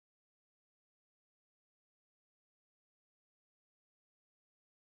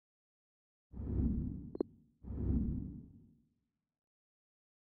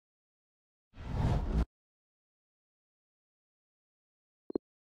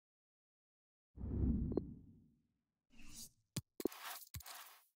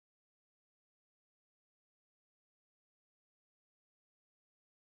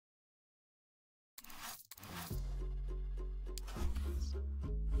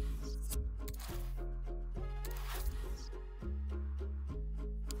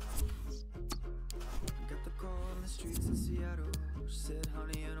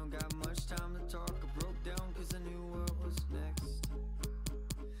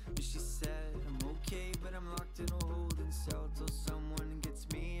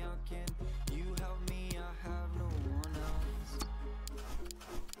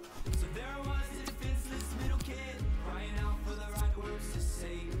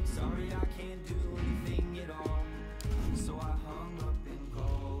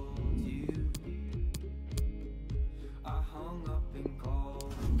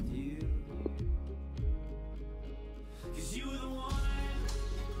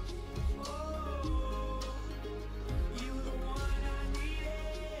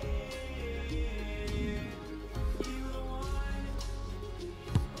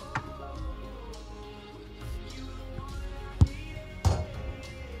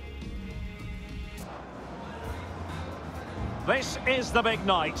This is the big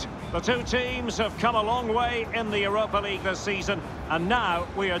night. The two teams have come a long way in the Europa League this season, and now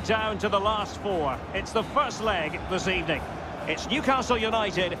we are down to the last four. It's the first leg this evening. It's Newcastle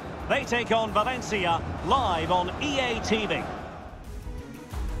United. They take on Valencia live on EA TV.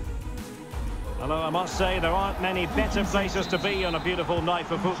 Although I must say there aren't many better places to be on a beautiful night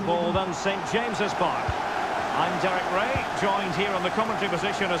for football than St James's Park. I'm Derek Ray, joined here on the commentary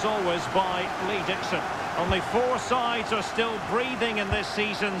position as always by Lee Dixon. Only four sides are still breathing in this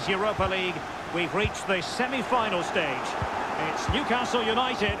season's Europa League. We've reached the semi-final stage. It's Newcastle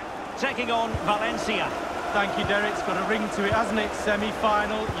United taking on Valencia. Thank you, Derek. It's got a ring to it, hasn't it?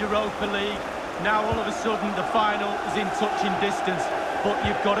 Semi-final, Europa League. Now all of a sudden the final is in touching distance. But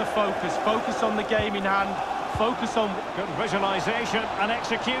you've got to focus. Focus on the game in hand. Focus on... Good visualisation and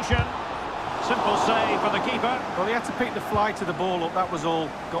execution. Simple save for the keeper. Well, he had to pick the fly to the ball up. That was all.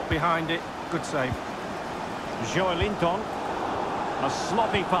 Got behind it. Good save. Joelinton. A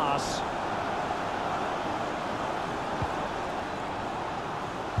sloppy pass.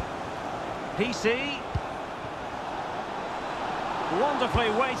 PC. Wonderfully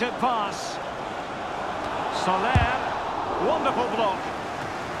weighted pass. Soler. Wonderful block.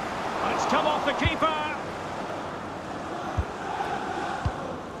 It's come off the keeper.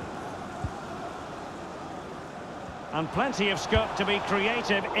 And plenty of scope to be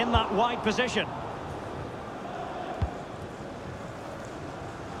creative in that wide position.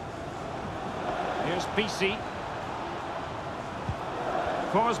 Here's PC.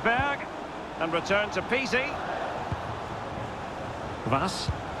 Forsberg. And return to PC.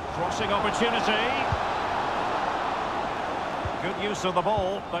 Vass. Crossing opportunity. Good use of the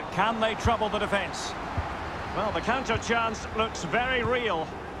ball, but can they trouble the defence? Well, the counter chance looks very real.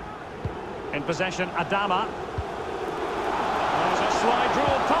 In possession, Adama. There's a slide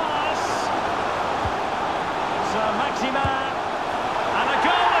rule pass. It's Maximin. And a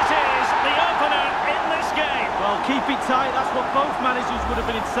goal it is, the opener in this game. Well, keep it tight, that's what both managers would have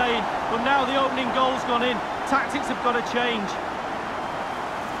been saying. But now the opening goal's gone in. Tactics have got to change.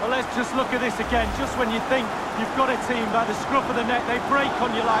 Well, let's just look at this again. Just when you think you've got a team by the scruff of the neck, they break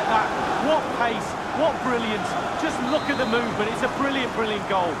on you like that. What pace, what brilliance. Just look at the movement. It's a brilliant, brilliant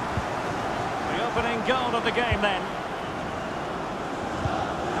goal. The opening goal of the game then.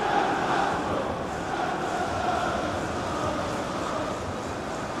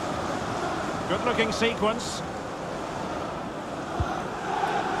 Good-looking sequence.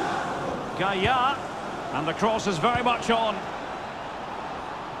 Gaia. And the cross is very much on.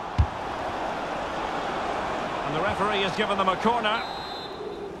 And the referee has given them a corner.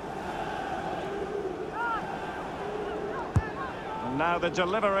 And now the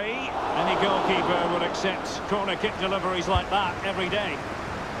delivery. Any goalkeeper would accept corner kick deliveries like that every day.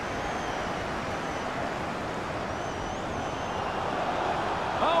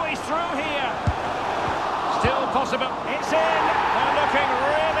 Oh, he's through here. Still possible. It's in. They're looking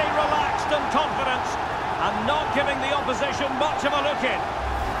really relaxed and confident and not giving the opposition much of a look in.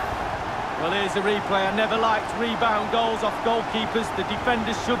 Well, here's the replay. I never liked rebound goals off goalkeepers. The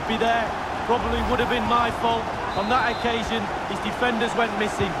defenders should be there. Probably would have been my fault. On that occasion, his defenders went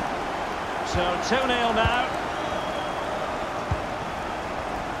missing. So 2-0 now.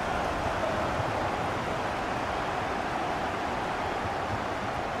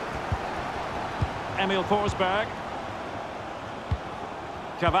 Emil Forsberg.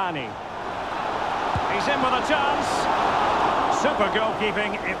 Cavani. He's in with a chance. Super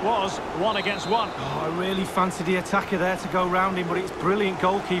goalkeeping. It was 1 against 1. Oh, I really fancied the attacker there to go round him, but it's brilliant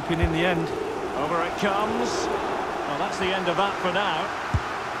goalkeeping in the end. Over it comes. Well, that's the end of that for now.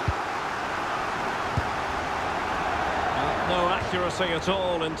 No accuracy at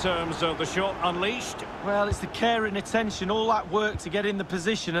all in terms of the shot unleashed. Well, it's the care and attention, all that work to get in the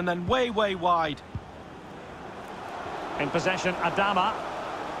position and then way, way wide. In possession, Adama.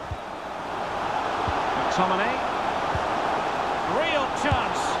 McTominay. Real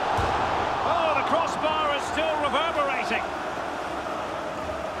chance. Oh, the crossbar is still reverberating.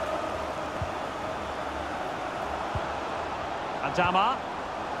 Adama.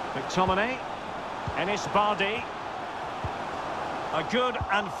 McTominay. Enis Bardi. A good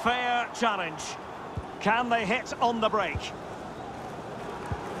and fair challenge. Can they hit on the break?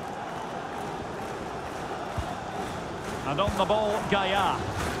 And on the ball, Gaia.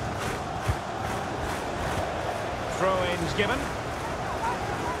 Throw-ins given.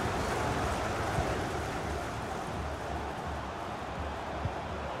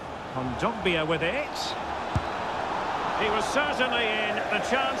 Kondogbia with it. He was certainly in, the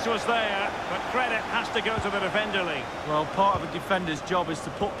chance was there, but credit has to go to the defender, Lee. Well, part of a defender's job is to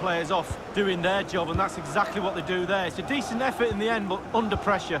put players off doing their job, and that's exactly what they do there. It's a decent effort in the end, but under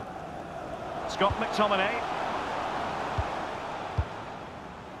pressure. Scott McTominay.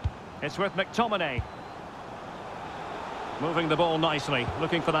 It's with McTominay. Moving the ball nicely,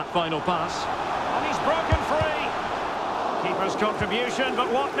 looking for that final pass. And he's broken free. Keeper's contribution,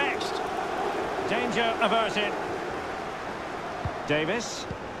 but what next? Danger averted. Davis.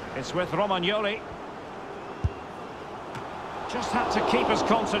 It's with Romagnoli. Just had to keep his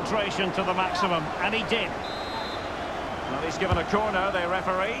concentration to the maximum, and he did. Well, he's given a corner, the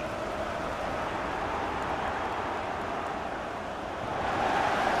referee.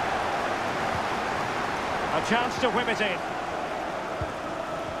 A chance to whip it in.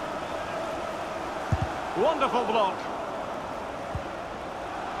 Wonderful block.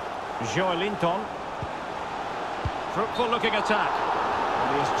 Joelinton. Fruitful looking attack.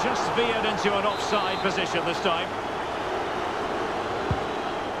 And he's just veered into an offside position this time.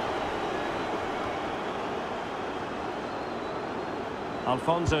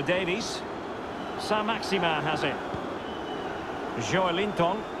 Alphonso Davies. Saint-Maximin has it.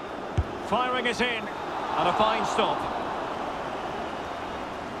 Joelinton. Firing it in. And a fine stop.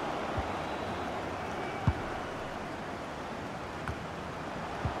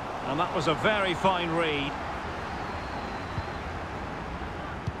 And that was a very fine read.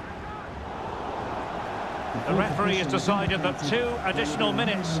 The referee has decided that 2 additional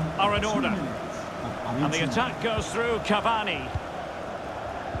minutes are in order. And the attack goes through Cavani.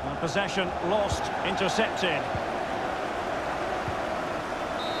 And possession lost, intercepted.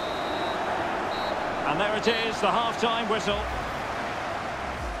 And there it is, the half-time whistle.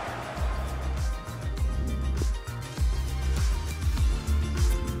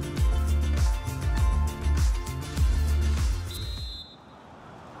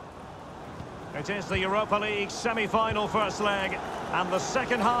 It is the Europa League semi-final first leg, and the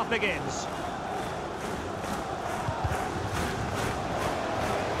second half begins.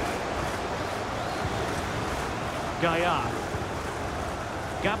 Gaia.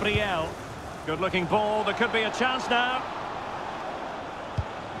 Gabriel. Good-looking ball, there could be a chance now.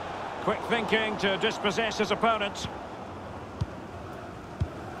 Quick thinking to dispossess his opponent.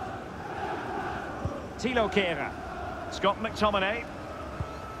 Thilo Kehrer. Scott McTominay.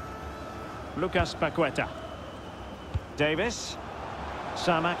 Lucas Paqueta. Davis.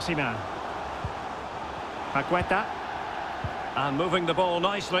 Saint-Maximin. Paqueta. And moving the ball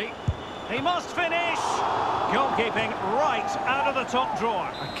nicely. He must finish! Goalkeeping right out of the top drawer.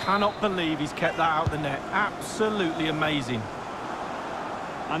 I cannot believe he's kept that out the net. Absolutely amazing.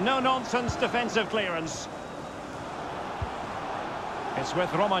 A no-nonsense defensive clearance. It's with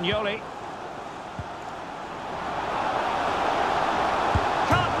Romagnoli.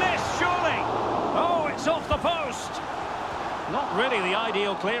 Can't miss, surely! Oh, it's off the post! Not really the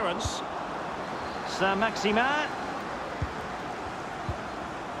ideal clearance. Saint-Maximin.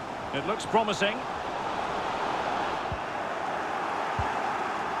 It looks promising.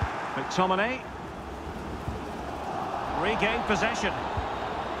 McTominay. Regained possession.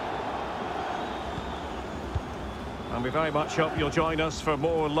 And we very much hope you'll join us for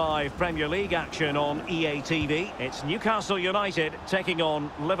more live Premier League action on EA TV. It's Newcastle United taking on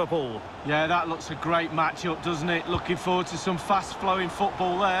Liverpool. Yeah, that looks a great match-up, doesn't it? Looking forward to some fast-flowing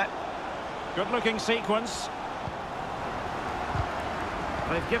football there. Good-looking sequence.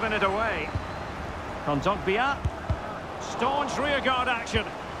 They've given it away. Kondogbia. Staunch rearguard action.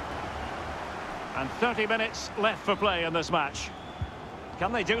 And 30 minutes left for play in this match.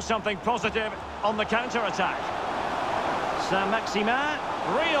 Can they do something positive on the counter-attack? Saint-Maximin.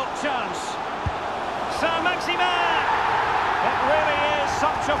 Real chance. Saint-Maximin! It really is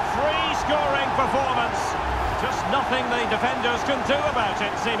such a free-scoring performance. Just nothing the defenders can do about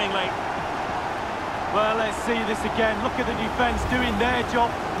it, seemingly. Well, let's see this again. Look at the defence doing their job.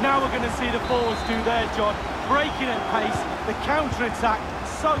 Now we're going to see the forwards do their job. Breaking at pace, the counter-attack,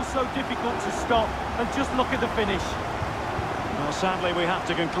 so difficult to stop. And just look at the finish. Well, sadly, we have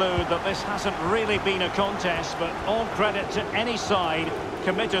to conclude that this hasn't really been a contest, but all credit to any side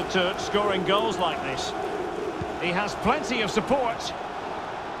committed to scoring goals like this. He has plenty of support.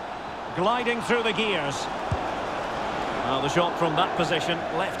 Gliding through the gears. Well, the shot from that position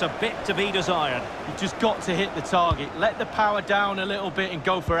left a bit to be desired. You've just got to hit the target. Let the power down a little bit and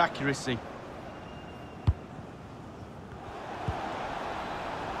go for accuracy.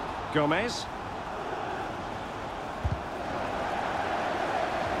 Gomez.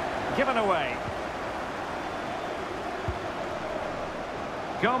 Given away.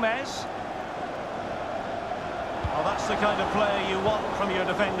 Gomez. Well, that's the kind of play you want from your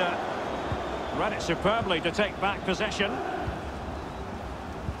defender. Read it superbly to take back possession.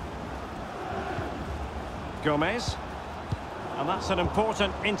 Gomez. And that's an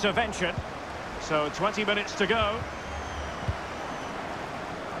important intervention. So 20 minutes to go.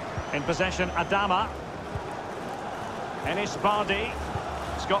 In possession, Adama. Ennis Bardi.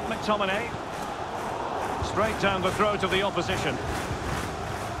 Scott McTominay. Straight down the throat of the opposition.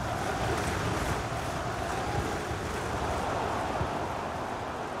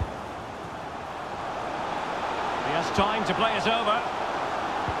 He has time to play it over.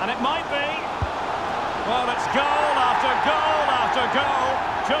 And it might be. Well, it's goal after goal after goal.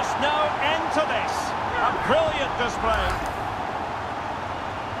 Just no end to this. A brilliant display.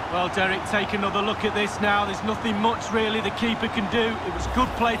 Well, Derek, take another look at this now. There's nothing much, really, the keeper can do. It was good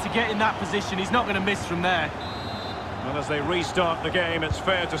play to get in that position. He's not going to miss from there. And as they restart the game, it's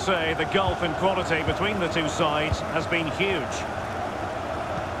fair to say the gulf in quality between the two sides has been huge.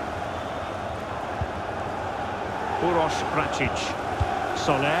 Uroš Račić.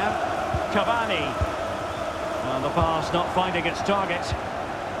 Soler. Cavani. And the pass not finding its target.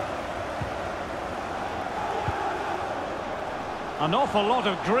 An awful lot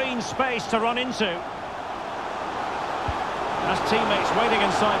of green space to run into. As teammates waiting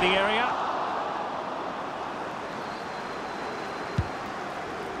inside the area.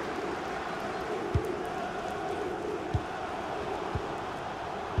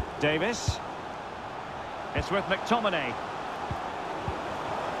 Davis. It's with McTominay.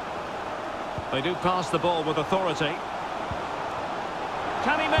 They do pass the ball with authority.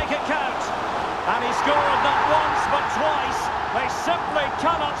 Can he make it count? And he scored not once but twice. They simply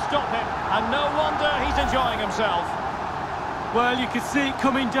cannot stop him. And no wonder he's enjoying himself. Well, you could see it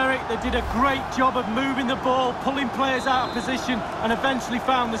coming, Derek. They did a great job of moving the ball, pulling players out of position, and eventually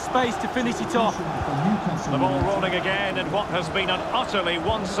found the space to finish it off. The ball rolling again in what has been an utterly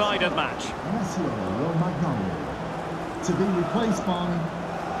one-sided match. To be replaced by...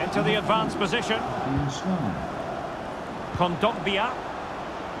 Into the advanced position. Kondogbia.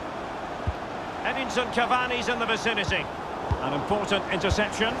 Edinson Cavani's in the vicinity. An important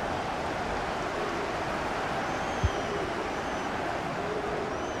interception.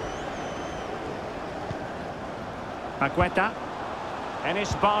 Paqueta.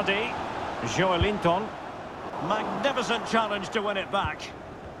 Ennis Bardi. Joelinton. Magnificent challenge to win it back.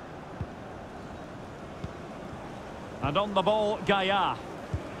 And on the ball, Gaia.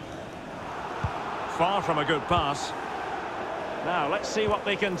 Far from a good pass. Now, let's see what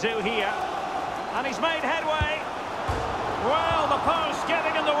they can do here. And he's made headway. Well, the post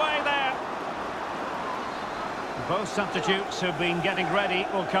getting in the way there. Both substitutes who've been getting ready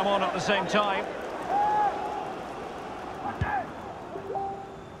will come on at the same time.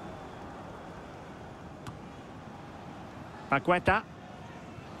 Paqueta.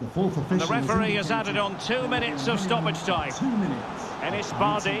 The referee has added on 2 minutes of stoppage time. 2 minutes. Ennis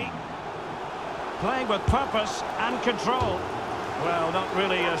Bardi. Playing with purpose and control. Well, not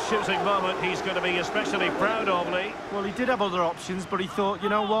really a shooting moment he's going to be especially proud of, Lee. Well, he did have other options, but he thought, you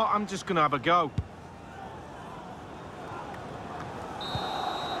know what, I'm just going to have a go.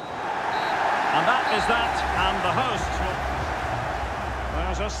 And that is that, and the hosts.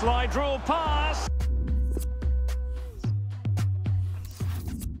 There's a slide rule pass.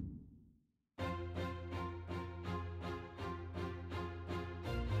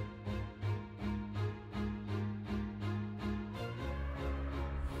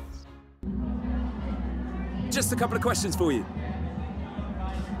 Just a couple of questions for you.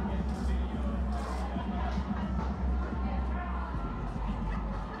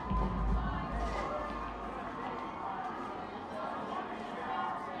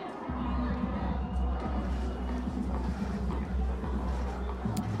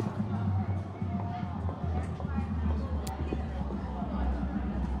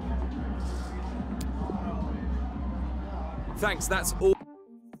 Thanks, that's all.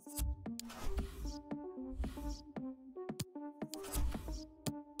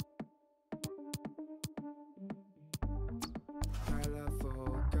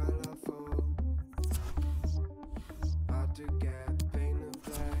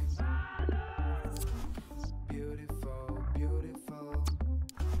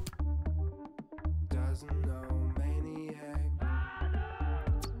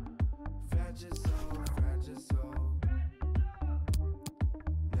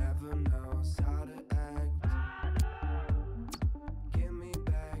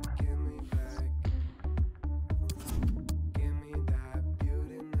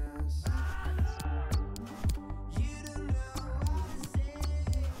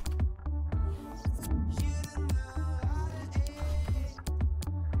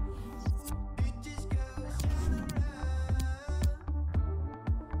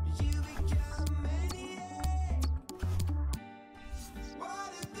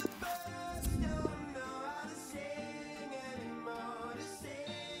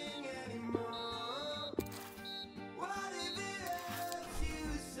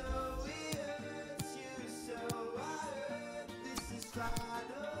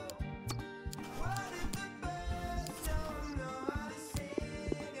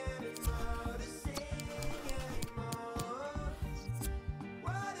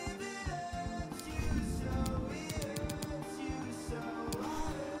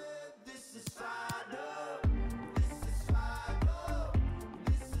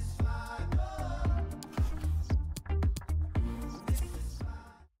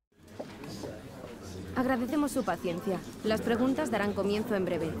 Agradecemos su paciencia. Las preguntas darán comienzo en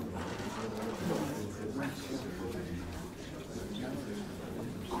breve.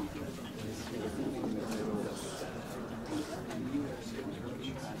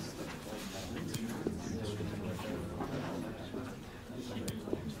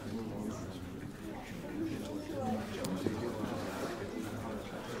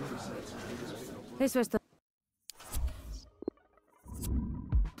 Eso es todo.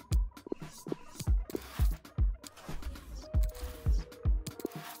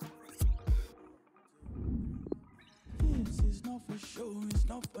 It's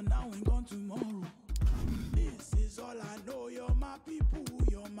not for now and gone tomorrow. This is all I know. You're my people,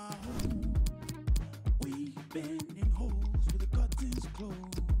 you're my home. We've been in holes with the curtains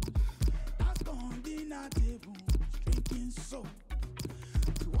closed. That's gone dinner table, drinking soap.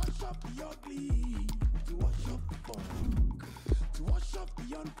 To wash up the ugly, to wash up the funk, to wash up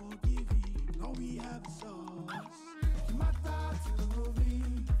the unforgiving. All we have is us. You matter to me.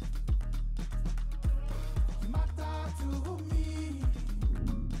 You matter to me.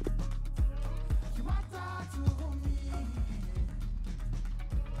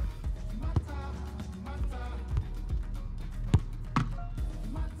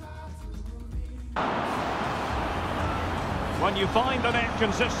 When you find the net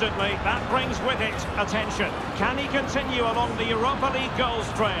consistently, that brings with it attention. Can he continue along the Europa League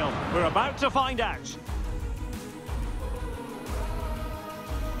goals trail? We're about to find out.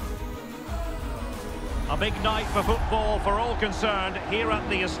 A big night for football for all concerned here at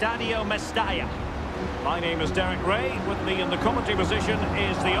the Estadio Mestalla. My name is Derek Ray. With me in the commentary position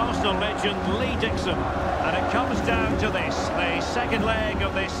is the Arsenal legend Lee Dixon. And it comes down to this, the second leg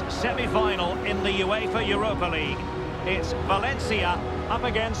of this semi-final in the UEFA Europa League. It's Valencia up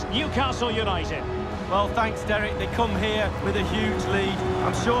against Newcastle United. Well, thanks, Derek. They come here with a huge lead.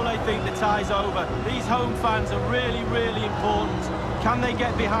 I'm sure they think the tie's over. These home fans are really, really important. Can they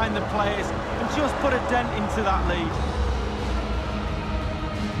get behind the players and just put a dent into that lead?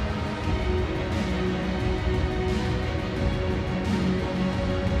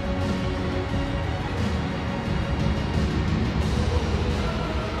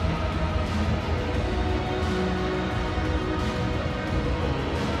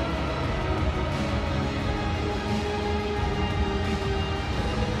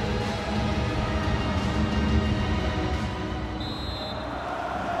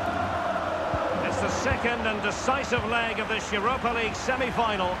 Second and decisive leg of this Europa League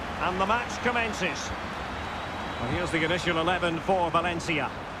semi-final, and the match commences. Well, here's the initial 11 for Valencia.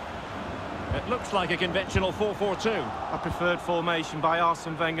 It looks like a conventional 4-4-2. A preferred formation by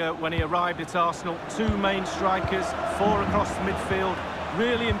Arsene Wenger when he arrived at Arsenal. Two main strikers, four across the midfield.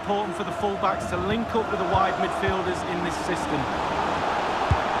 Really important for the fullbacks to link up with the wide midfielders in this system.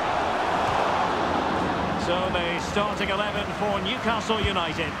 So the starting 11 for Newcastle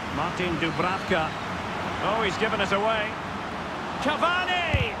United. Martin Dubravka. Oh, he's given it away.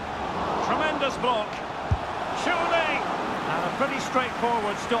 Cavani! Tremendous block. Surely! And a pretty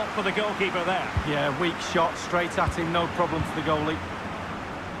straightforward stop for the goalkeeper there. Yeah, weak shot, straight at him, no problem for the goalie.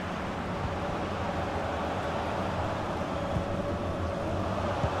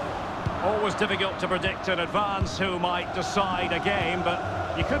 Always difficult to predict in advance who might decide a game, but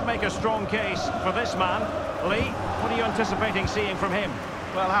you could make a strong case for this man. Lee, what are you anticipating seeing from him?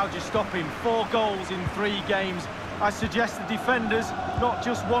 Well, how do you stop him? 4 goals in 3 games. I suggest the defenders, not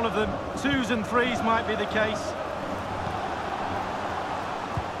just one of them, 2s and 3s might be the case.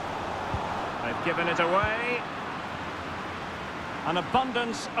 They've given it away. An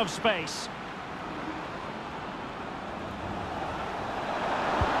abundance of space.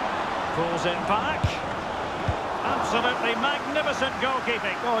 Pulls it back. Absolutely magnificent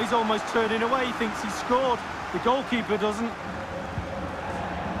goalkeeping. Oh, he's almost turning away. He thinks he's scored. The goalkeeper doesn't.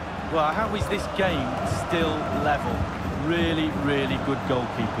 Well, how is this game still level? Really, really good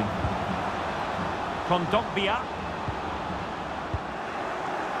goalkeeping. Kondogbia.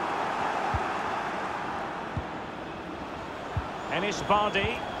 Ennis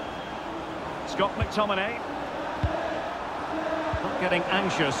Bardi. Scott McTominay. Not getting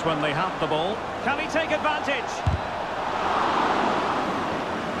anxious when they have the ball. Can he take advantage?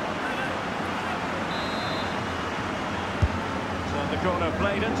 So the corner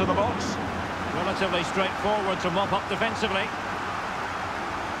played into the box. Relatively straightforward to mop up defensively.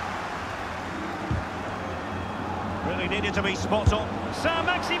 Really needed to be spot on.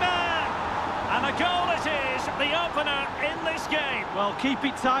 Saint-Maximin! And a goal it is, the opener in this game. Well, keep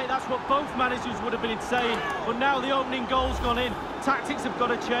it tight, that's what both managers would have been saying. But now the opening goal's gone in. Tactics have got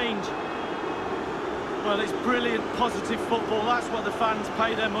to change. Well, it's brilliant, positive football. That's what the fans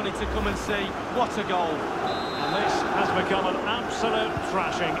pay their money to come and see. What a goal. And this has become an absolute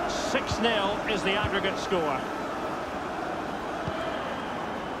thrashing. 6-0 is the aggregate score.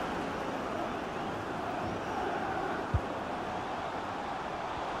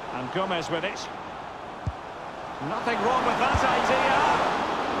 And Gomez with it. Nothing wrong with that idea.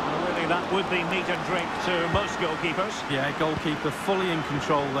 Well, really, that would be meat and drink to most goalkeepers. Yeah, goalkeeper fully in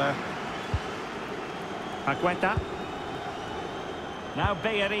control there. Paqueta. Now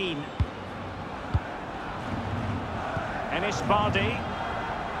Bellerin. Ennis Bardi.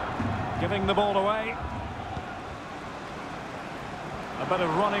 Giving the ball away. A bit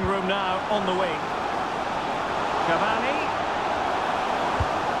of running room now on the wing. Cavani.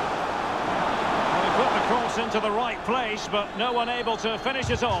 Put the cross into the right place, but no one able to finish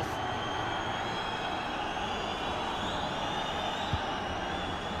it off.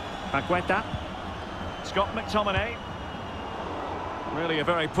 Paqueta. Scott McTominay. Really a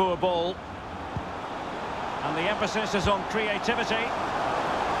very poor ball. And the emphasis is on creativity.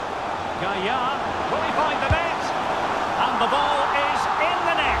 Gaia. Will he find the net? And the ball is in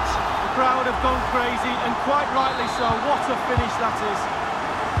the net. The crowd have gone crazy, and quite rightly so. What a finish that is.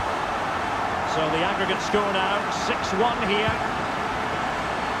 So the aggregate score now, 6-1 here.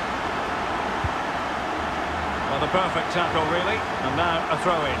 Well, the perfect tackle, really. And now a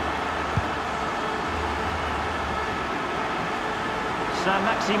throw-in.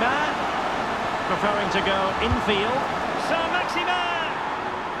 Saint-Maximin, preferring to go infield. Saint-Maximin!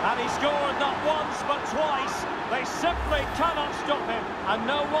 And he scored not once, but twice. They simply cannot stop him. And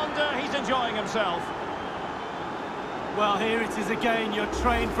no wonder he's enjoying himself. Well, here it is again. You're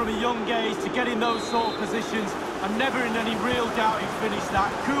trained from a young age to get in those sort of positions. I'm never in any real doubt he'd finish that.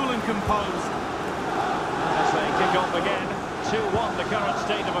 Cool and composed. As they kick off again, 2-1 the current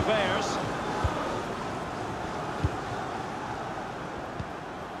state of affairs.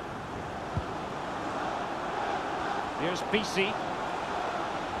 Here's PC.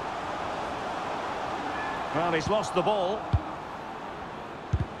 Well, he's lost the ball.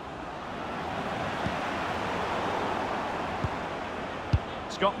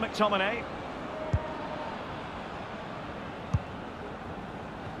 Scott McTominay.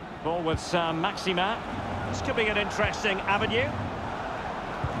 Ball with Saint-Maximin. This could be an interesting avenue.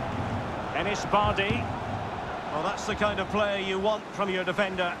 Ennis Bardi. Well, that's the kind of play you want from your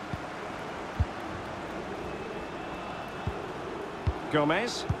defender.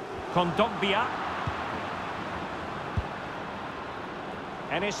 Gomez. Kondogbia.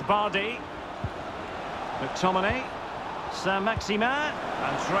 Ennis Bardi. McTominay. Saint-Maximin,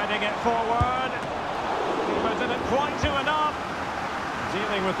 and threading it forward. But didn't quite do enough.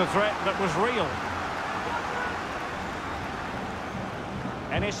 Dealing with the threat that was real.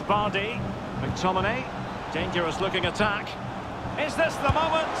 Ennis Bardi, McTominay, dangerous looking attack. Is this the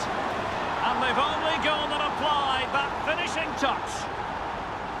moment? And they've only gone and applied that finishing touch.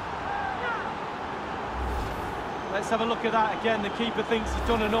 Let's have a look at that again. The keeper thinks he's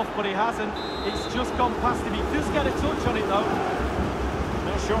done enough, but he hasn't. It's just gone past him. He does get a touch on it, though.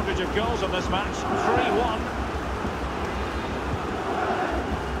 No shortage of goals in this match. 3-1.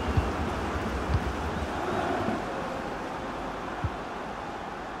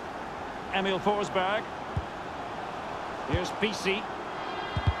 Emil Forsberg. Here's PC.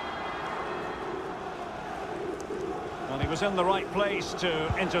 Well, he was in the right place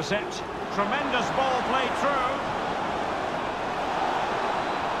to intercept. Tremendous ball played through.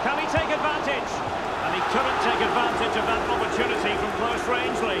 Can he take advantage? And he couldn't take advantage of that opportunity from close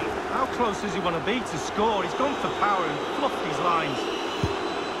range, Lee. How close does he want to be to score? He's gone for power and fluffed his lines.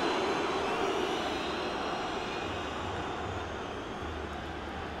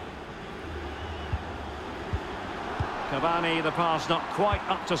 Cavani, the pass not quite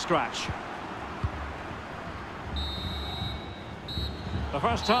up to scratch. The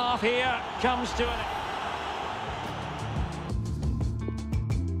first half here comes to an...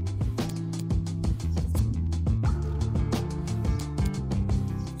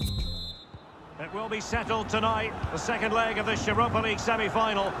 It will be settled tonight, the second leg of this Europa League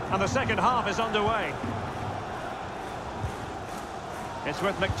semi-final, and the second half is underway. It's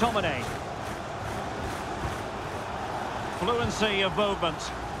with McTominay. Fluency of movement.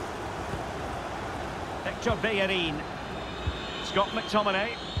 Hector Bellerin. Scott McTominay.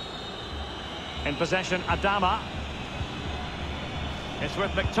 In possession, Adama. It's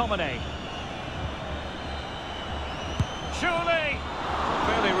with McTominay. Surely!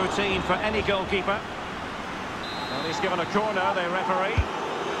 Fairly routine for any goalkeeper. Well, he's given a corner, the referee.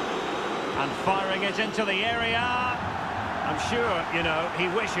 And firing it into the area. I'm sure, you know, he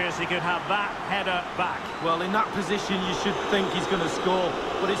wishes he could have that header back. Well, in that position, you should think he's going to score,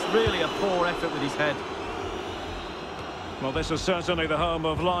 but it's really a poor effort with his head. Well, this is certainly the home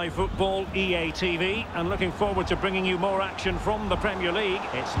of live football, EA TV, and looking forward to bringing you more action from the Premier League.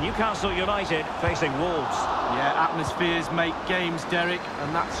 It's Newcastle United facing Wolves. Yeah, atmospheres make games, Derek,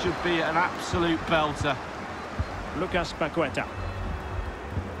 and that should be an absolute belter. Lucas Paqueta.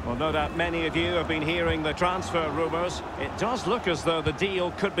 Well, no doubt many of you have been hearing the transfer rumours. It does look as though the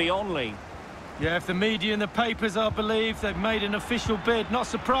deal could be on, Lee. Yeah, if the media and the papers are believed, they've made an official bid. Not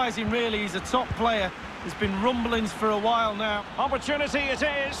surprising, really. He's a top player. There's been rumblings for a while now. Opportunity it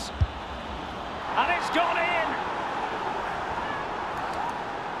is. And it's gone in.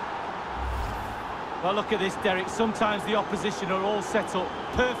 Well, look at this, Derek. Sometimes the opposition are all set up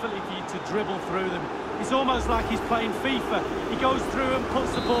perfectly for you to dribble through them. It's almost like he's playing FIFA. He goes through and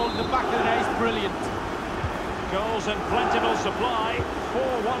puts the ball in the back of the net. It's brilliant. Goals in plentiful supply.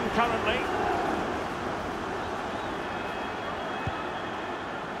 4-1 currently.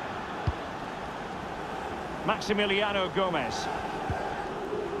 Maximiliano Gomez.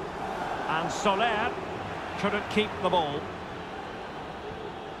 And Soler couldn't keep the ball.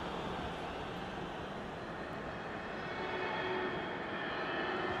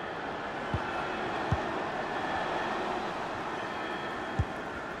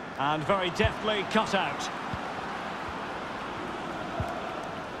 And very deftly cut out.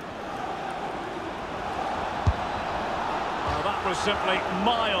 That was simply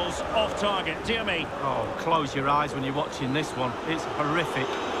miles off target, dear me. Oh, close your eyes when you're watching this one. It's horrific.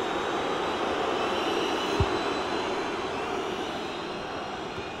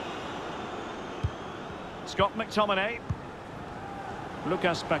 Scott McTominay.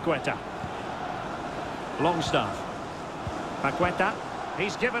 Lucas Paqueta. Longstaff. Paqueta.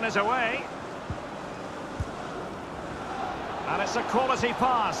 He's given us away. And it's a quality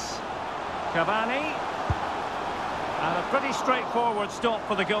pass. Cavani. And a pretty straightforward stop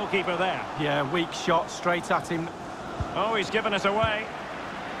for the goalkeeper there. Yeah, weak shot straight at him. Oh, he's given us away.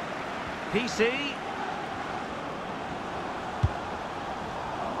 PC.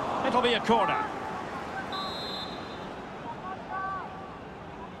 It'll be a corner.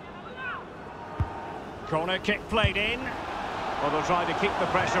 Corner kick played in. Well, they'll try to keep the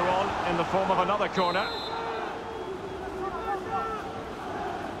pressure on in the form of another corner.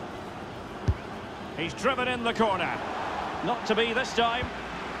 He's driven in the corner. Not to be this time.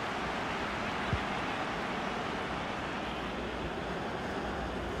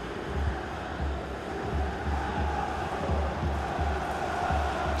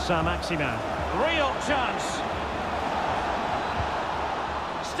 Saint-Maximin. Real chance.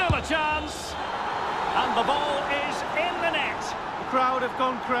 Still a chance. And the ball is in the net. The crowd have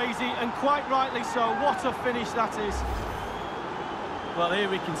gone crazy, and quite rightly so. What a finish that is. Well, here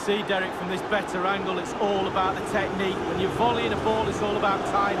we can see, Derek, from this better angle, it's all about the technique. When you're volleying a ball, it's all about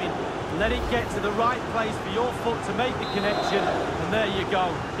timing. Let it get to the right place for your foot to make the connection, and there you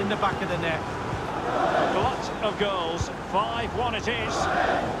go, in the back of the net. A glut of goals. 5-1 it is.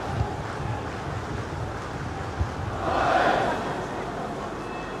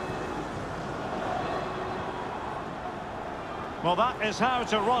 Well, that is how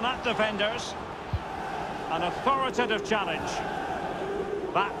to run at defenders. An authoritative challenge.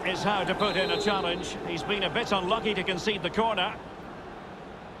 That is how to put in a challenge. He's been a bit unlucky to concede the corner.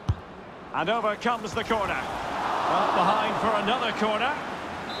 And over comes the corner. Well, behind for another corner.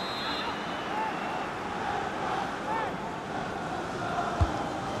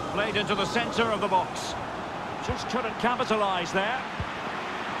 Played into the centre of the box. Just couldn't capitalise there.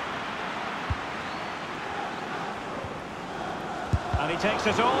 And he takes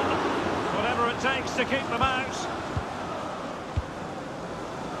it on. Whatever it takes to keep them out.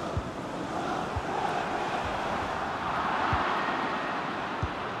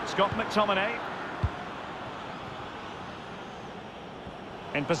 Scott McTominay.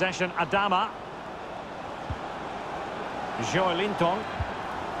 In possession, Adama. Joelinton.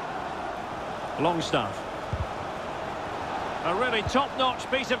 Longstaff. A really top-notch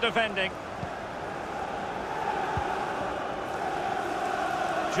piece of defending.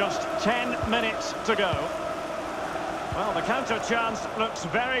 Just 10 minutes to go. Well, the counter chance looks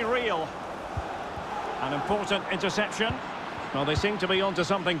very real. An important interception. Well, they seem to be onto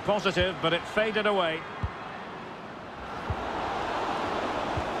something positive, but it faded away.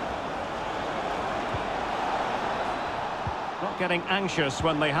 Not getting anxious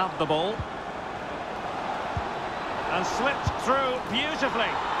when they have the ball. And slipped through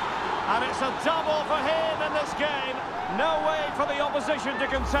beautifully. And it's a double for him in this game. No way for the opposition to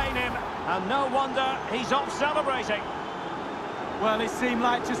contain him. And no wonder he's off celebrating. Well, it seemed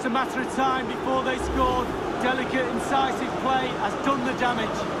like just a matter of time before they scored. Delicate, incisive play has done the damage.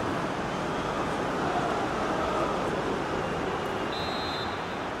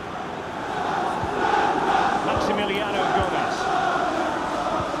 Maximiliano Gomez.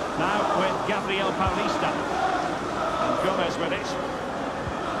 Now with Gabriel Paulista. And Gomez with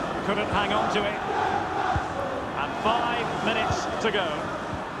it. Couldn't hang on to it. And 5 minutes to go.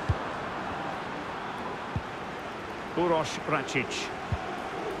 Uroš Račić.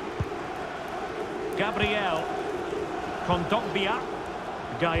 Gabriel Kondogbia.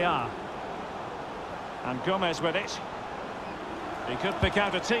 Gaia. And Gomez with it. He could pick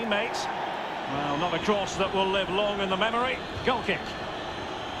out a teammate. Well, not a cross that will live long in the memory. Goal kick.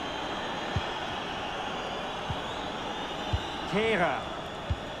 Kehrer.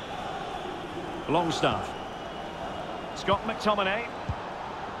 Longstaff. Scott McTominay.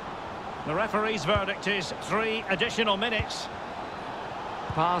 The referee's verdict is 3 additional minutes.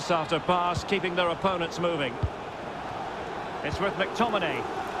 Pass after pass, keeping their opponents moving. It's with McTominay.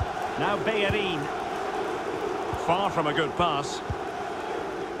 Now Bellerin. Far from a good pass.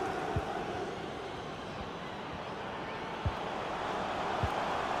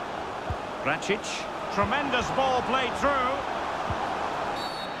 Račić. Tremendous ball played through.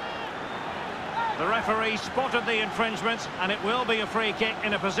 The referee spotted the infringement, and it will be a free kick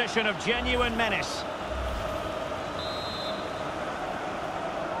in a position of genuine menace.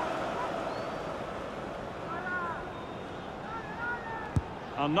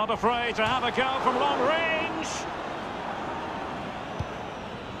 And not afraid to have a go from long range.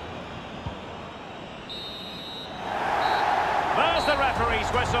 There's the referee's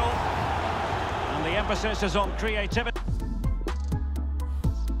whistle. And the emphasis is on creativity.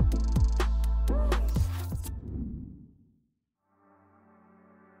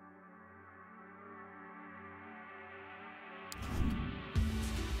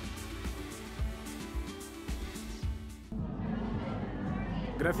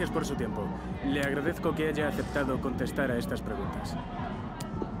 Gracias por su tiempo. Le agradezco que haya aceptado contestar a estas preguntas.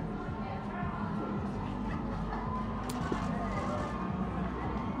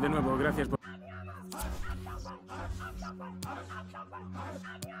 De nuevo, gracias por...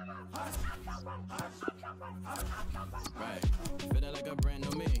 Right. Feeling like a brand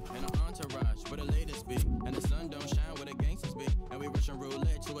new me in an entourage where the latest be, and the sun don't shine where the gangsters be, and we rushing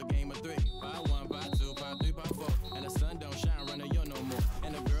roulette to a game of 3. 5-1, 5-2, 5-3, 5-4, and the sun don't shine running yo no more,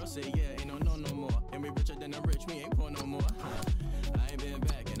 and the girl say yeah, ain't no more, and we richer than the rich, we ain't poor no more. I ain't been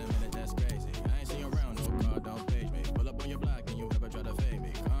back in a minute, that's crazy. I ain't seen you around, no car, don't page me. Pull up on your block and you ever try to fade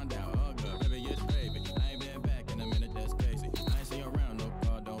me. Calm down, all good, baby, it's baby. I ain't been back in a minute, that's crazy. I ain't seen you around, no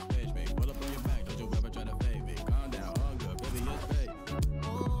car, don't page me. Pull up on your back, don't you ever try to fade me. Calm down, all good, baby, it's baby.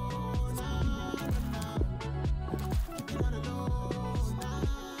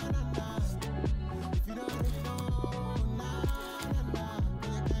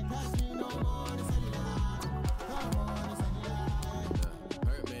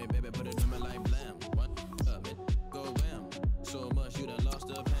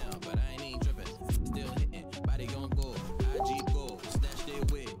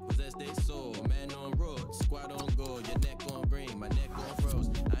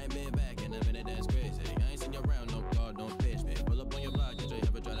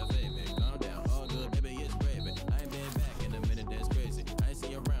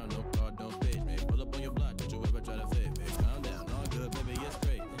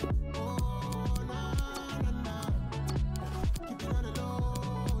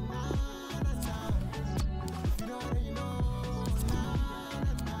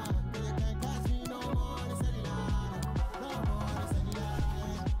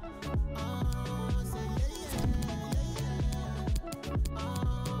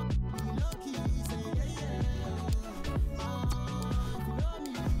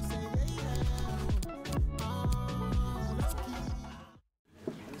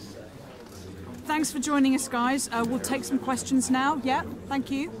 Thanks for joining us, guys. We'll take some questions now. Yeah, thank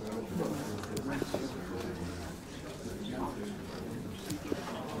you.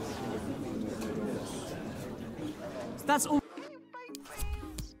 So that's all.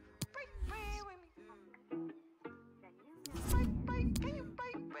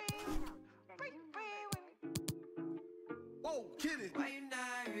 Whoa, kid it. Why you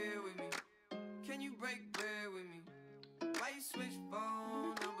not here with me? Can you break bread with me? Why you switch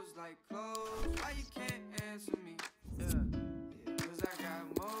phone numbers like clothes? Why you can't answer me? Yeah, cause I got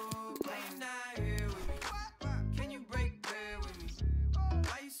more. Why you not here with me? Can you break bread with me?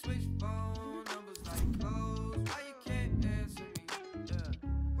 Why you switch phone numbers like clothes? Why you can't answer me? Yeah,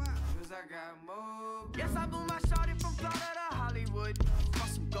 cause I got more. Yes, I blew my shorty from Florida to Hollywood.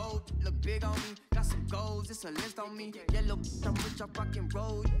 big on me. Got some goals, it's a list on me. Yellow, I'm rich, I rock and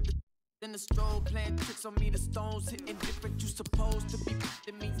roll. In the stroll, playing tricks on me. The stones hitting different. You supposed to be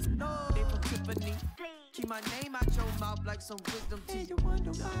to me. No, they from Tiffany. Keep my name out your mouth like some wisdom teeth. You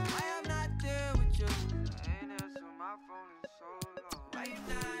wonder why I'm not there with you. I ain't answer my phone in so long. Why you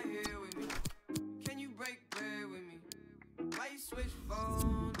not here with me? Can you break bread with me? Why you switch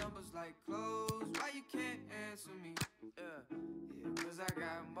phone numbers like clothes? Why you can't answer me? Yeah, cause I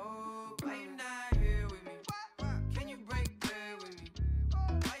got more. Why you not here with me? Can you break bread with me?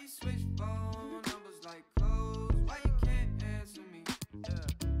 Why you switch phone numbers like clothes? Why you can't answer me? Yeah,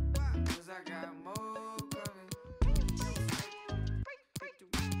 cause I got more coming.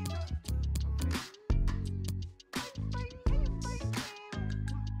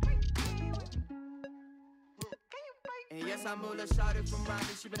 And yes, I'm Mula shouted from Robbie.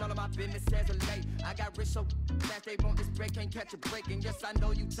 She been all of my business as of late. I got rich so fast they want this break, can't catch a break. And yes, I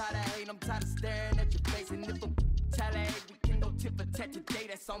know you tired of hating, I'm tired of staring at your face. And if I'm tally, we can go tit for tat today.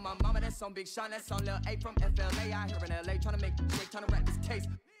 That's on my mama, that's on Big Sean, that's on Lil A from FLA. Out here in LA, trying to make shake, trying to wrap this case.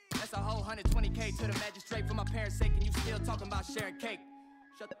 That's a whole 120K to the magistrate for my parents' sake. And you still talking about sharing cake.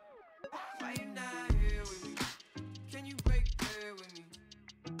 Shut the. Why you not here with me? Can you break bread with me?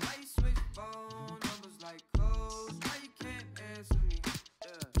 Why you switch phone numbers like clothes? Why you can't answer me?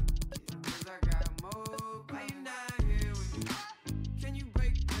 Yeah, cause I got more. Why you not here with me? Can you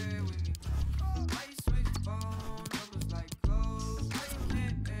break bread with me? Why you switch phone numbers like clothes? Why you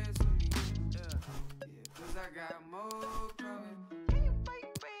can't answer me? Yeah, cause I got more coming. Can you break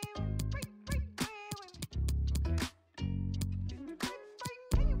bread with me? Break bread with me? Okay.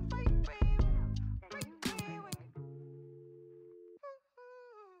 Can you break bread with me? Break bread with me?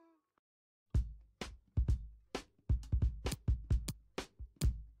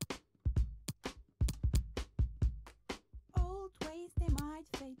 Old ways, they might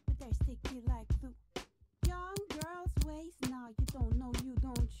fade, but they're sticky like glue. Young girls' ways, now you don't know, you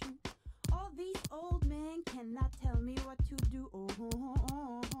don't you. All these old men cannot tell me what to do.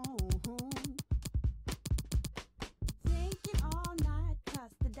 Thinking all night,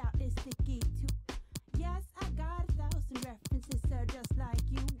 'cause the doubt is sticky too. Yes, I got 1,000 references, they're just like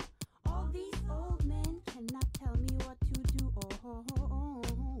you. All these old men cannot tell me what to do.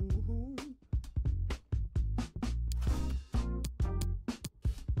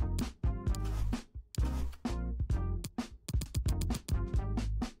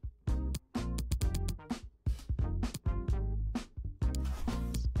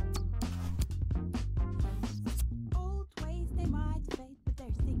 Old ways, they might fade, but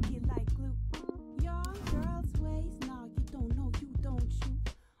they're sticky like glue. Young girls' ways, now you don't know, you don't you.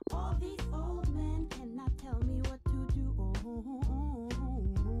 All these old men cannot tell me what to do.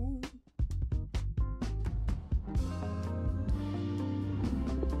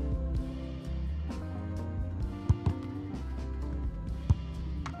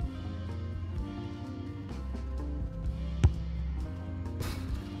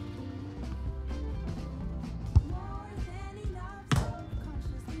 More than enough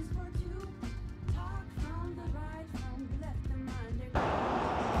self-consciousness for two. Talk from the right, from the left, the mind.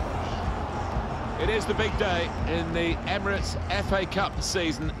 It is the big day in the Emirates FA Cup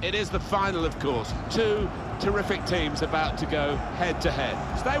season. It is the final, of course. Two terrific teams about to go head-to-head.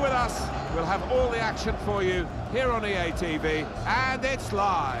 Stay with us. We'll have all the action for you here on EA TV, and it's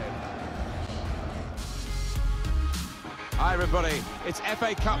live. Hi, everybody. It's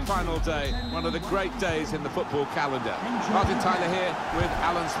FA Cup final day, one of the great days in the football calendar. Martin Tyler here with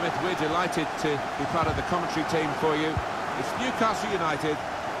Alan Smith. We're delighted to be part of the commentary team for you. It's Newcastle United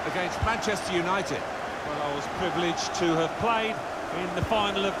against Manchester United. Well, I was privileged to have played in the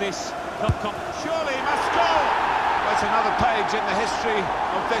final of this cup competition. Surely he must score! That's another page in the history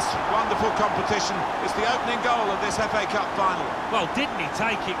of this wonderful competition. It's the opening goal of this FA Cup final. Well, didn't he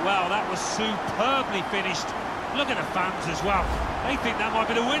take it well? That was superbly finished. Look at the fans as well. They think that might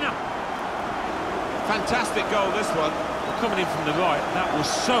be the winner. Fantastic goal, this one. Well, coming in from the right, that was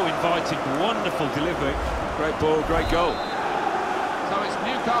so inviting. Wonderful delivery. Great ball, great goal. So it's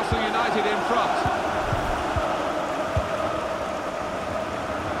Newcastle United in front.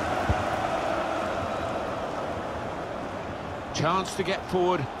 Chance to get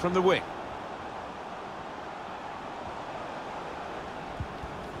forward from the wing.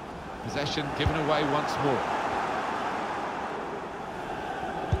 Possession given away once more.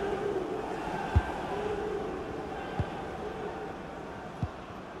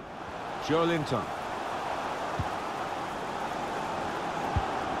 Joe Linton.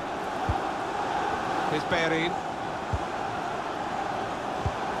 Here's Bellerin.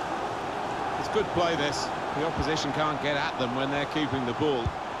 It's good play, this. The opposition can't get at them when they're keeping the ball.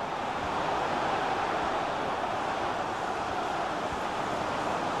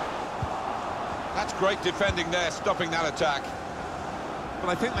 That's great defending there, stopping that attack. Well,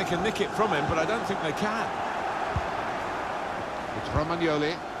 I think they can nick it from him, but I don't think they can. It's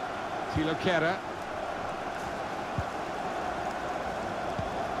Romagnoli. Thilo Kehrer.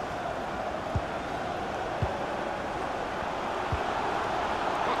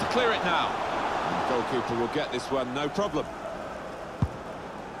 Got to clear it now. The goalkeeper will get this one, no problem.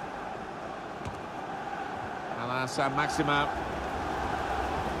 Alain Saint-Maximin.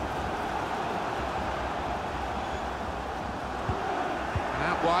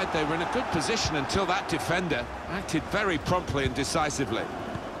 Out wide, they were in a good position until that defender acted very promptly and decisively.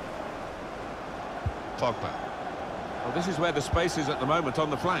 Pogba. Well, this is where the space is at the moment on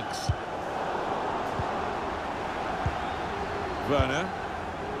the flanks. Werner.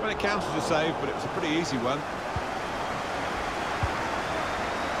 Well, it counts as a save, but it was a pretty easy one.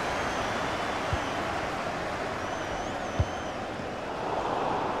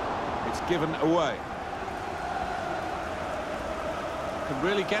 It's given away. Can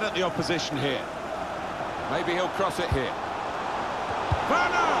really get at the opposition here. Maybe he'll cross it here.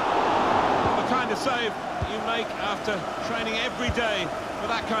 Werner! The kind of save you make after training every day for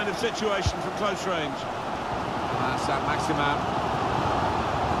that kind of situation from close range. Saint-Maximin.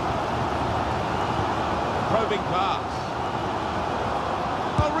 Probing pass.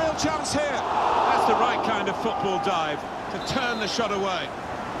 Oh, real chance here. That's the right kind of football dive to turn the shot away.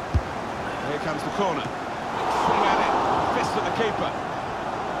 Here comes the corner. Swing at it. Fist at the keeper.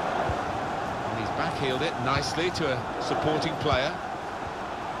 Backheeled it nicely to a supporting player.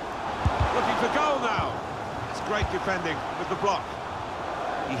 Looking for goal now. It's great defending with the block.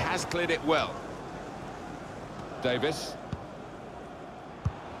 He has cleared it well. Davis.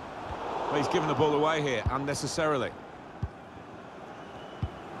 Well, he's given the ball away here unnecessarily.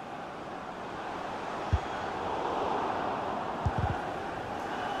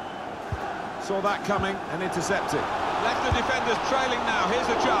 Saw that coming and intercepted. Left the defenders trailing now. Here's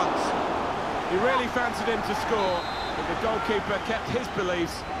a chance. He really fancied him to score, but the goalkeeper kept his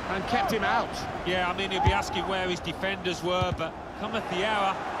beliefs and kept him out. Yeah, I mean, he'll be asking where his defenders were, but cometh the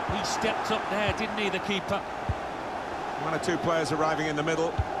hour, he stepped up there, didn't he, the keeper? One or two players arriving in the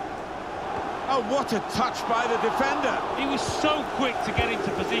middle. Oh, what a touch by the defender! He was so quick to get into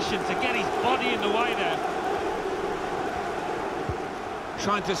position, to get his body in the way there.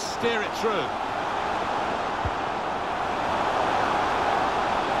 Trying to steer it through.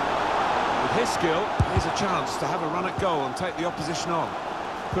 His skill, here's a chance to have a run at goal and take the opposition on.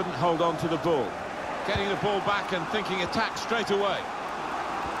 Couldn't hold on to the ball. Getting the ball back and thinking attack straight away.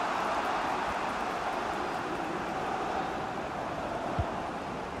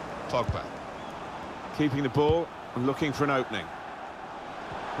 Pogba. Keeping the ball and looking for an opening.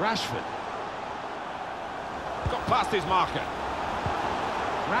 Rashford. Got past his marker.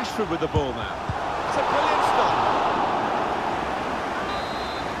 Rashford with the ball now. It's a brilliant stop.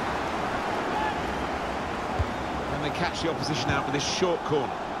 They catch the opposition out with this short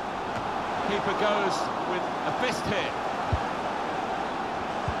corner. Keeper goes with a fist here.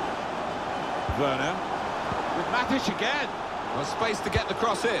 Werner with Matic again. Well, space to get the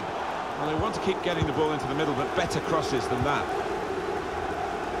cross in. Well, they want to keep getting the ball into the middle, but better crosses than that.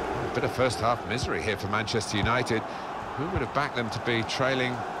 A bit of first-half misery here for Manchester United. Who would have backed them to be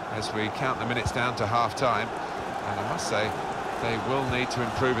trailing as we count the minutes down to half-time? And I must say, they will need to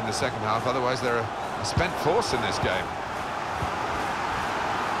improve in the second half, otherwise they're a spent force in this game.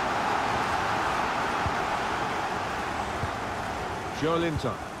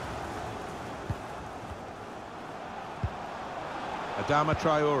 Joelinton. Adama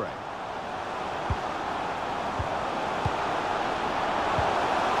Traore.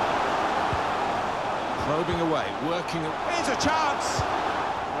 Probing away, working. Here's a chance!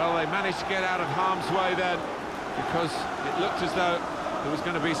 Well, they managed to get out of harm's way then, because it looked as though there was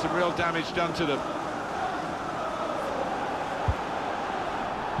going to be some real damage done to them.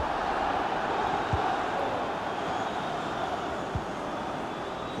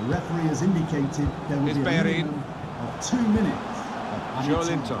 The referee has indicated there will be a minimum of 2 minutes of added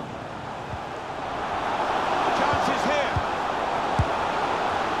Joelinton. time. Chances here.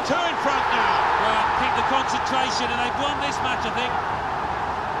 Two in front now. Well, keep the concentration, and they've won this match, I think.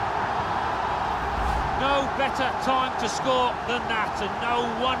 No better time to score than that, and no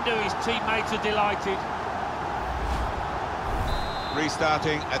wonder his teammates are delighted.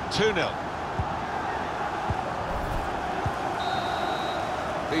 Restarting at 2-0.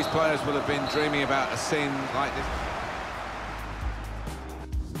 These players will have been dreaming about a scene like this.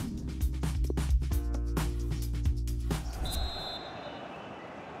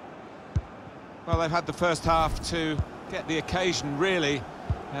 Well, they've had the first half to get the occasion, really,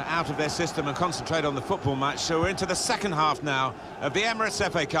 out of their system and concentrate on the football match. So we're into the second half now of the Emirates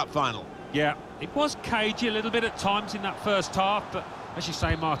FA Cup final. Yeah, it was cagey a little bit at times in that first half, but as you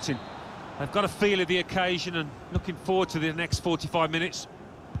say, Martin, they've got a feel of the occasion and looking forward to the next 45 minutes.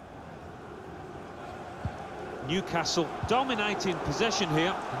 Newcastle dominating possession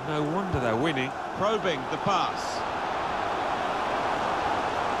here, and no wonder they're winning. Probing the pass.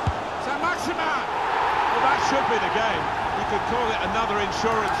 Saint-Maximin! Well, that should be the game. You could call it another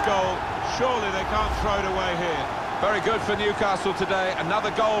insurance goal. Surely they can't throw it away here. Very good for Newcastle today. Another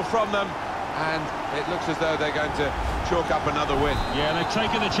goal from them, and it looks as though they're going to chalk up another win. Yeah, they've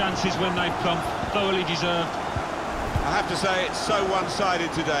taken the chances when they've come, thoroughly deserved. I have to say it's so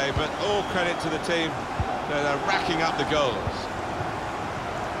one-sided today, but all credit to the team. They're racking up the goals.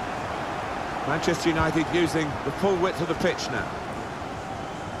 Manchester United using the full width of the pitch now.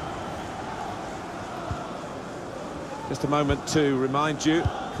 Just a moment to remind you,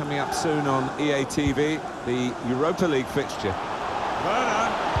 coming up soon on EA TV, the Europa League fixture. Werner.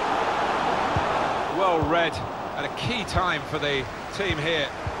 Well read at a key time for the team here.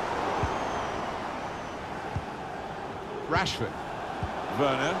 Rashford.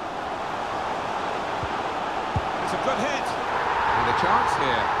 Werner. It's a good hit. And a chance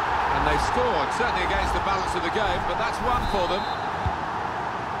here. And they've scored, certainly against the balance of the game, but that's one for them.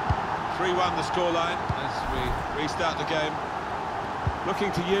 3-1 the scoreline as we restart the game.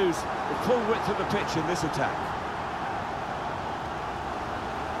 Looking to use the full width of the pitch in this attack.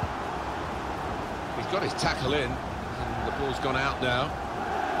 He's got his tackle in, and the ball's gone out now.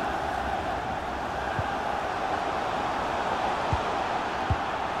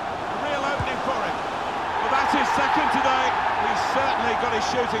 A real opening for him. Well, that's his second today. He's certainly got his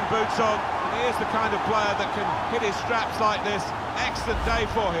shooting boots on, and he is the kind of player that can hit his straps like this. Excellent day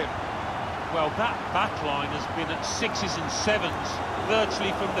for him. Well, that back line has been at 6s and 7s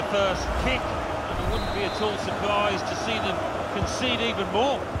virtually from the first kick, and I wouldn't be at all surprised to see them concede even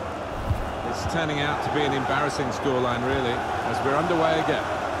more. It's turning out to be an embarrassing scoreline, really, as we're underway again.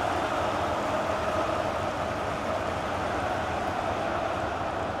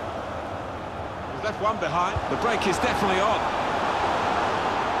 He's left one behind. The break is definitely on.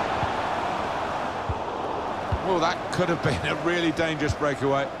 Well, that could have been a really dangerous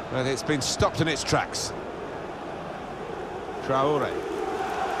breakaway, but it's been stopped in its tracks. Traore.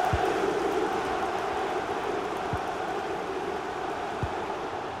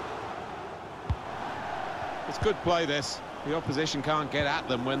 It's good play, this. The opposition can't get at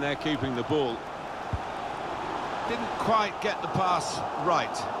them when they're keeping the ball. Didn't quite get the pass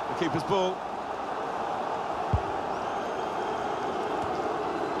right. The keeper's ball.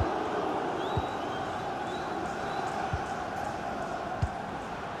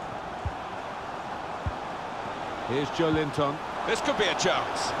 Here's Joe Linton. This could be a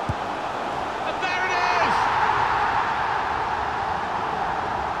chance. And there it is!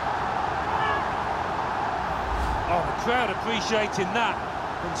 Oh, the crowd appreciating that.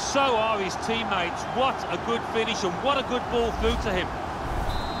 And so are his teammates. What a good finish and what a good ball through to him.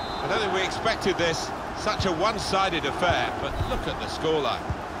 I don't think we expected this. Such a one-sided affair, but look at the scoreline.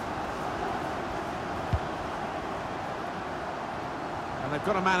 And they've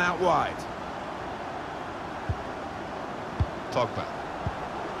got a man out wide. Pogba.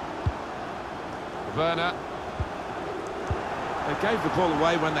 Werner. They gave the ball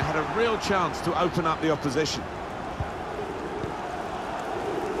away when they had a real chance to open up the opposition.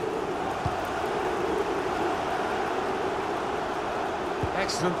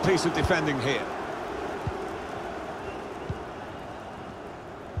 Excellent piece of defending here.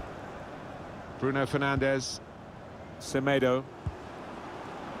 Bruno Fernandes. Semedo.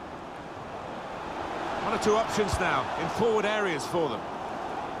 One or two options now in forward areas for them.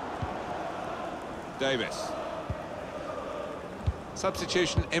 Davis.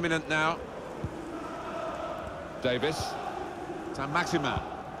 Substitution imminent now. Davis. Saint-Maximin.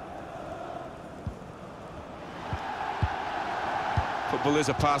 Football is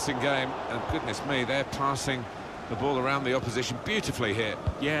a passing game, and goodness me, they're passing the ball around the opposition beautifully here.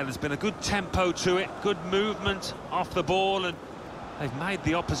 Yeah, there's been a good tempo to it, good movement off the ball, and they've made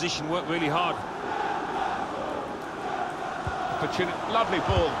the opposition work really hard. Lovely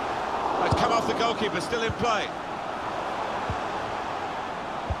ball. It's come off the goalkeeper, still in play.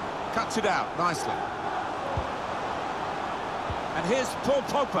 Cuts it out nicely. And here's Paul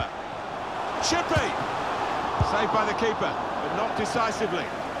Pogba. Should be. Saved by the keeper, but not decisively.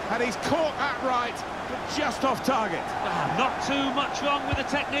 And he's caught that right, but just off target. Not too much wrong with the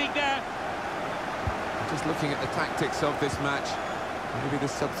technique there. Just looking at the tactics of this match, maybe the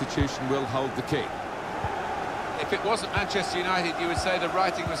substitution will hold the key. if it wasn't Manchester United, you would say the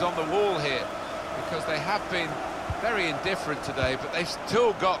writing was on the wall here, because they have been very indifferent today, but they've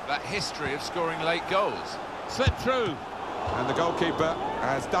still got that history of scoring late goals. Slipped through. And the goalkeeper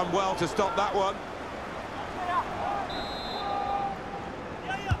has done well to stop that one.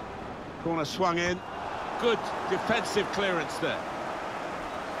 Corner swung in. Good defensive clearance there.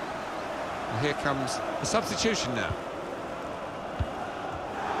 And here comes the substitution now.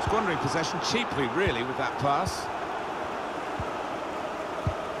 Squandering possession cheaply, really, with that pass.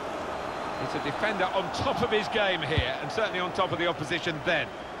 It's a defender on top of his game here, and certainly on top of the opposition then.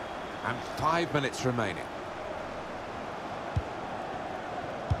 And 5 minutes remaining.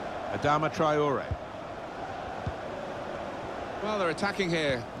 Adama Traore. Well, they're attacking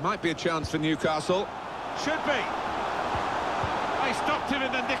here. Might be a chance for Newcastle. Should be. They stopped him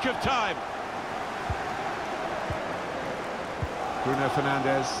in the nick of time. Bruno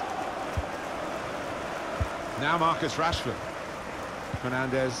Fernandes. Now Marcus Rashford.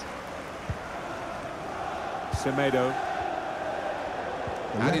 Fernandes. Semedo.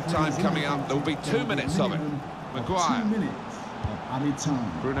 Added time coming up. There will be 2 minutes of it. Maguire. 2 minutes of added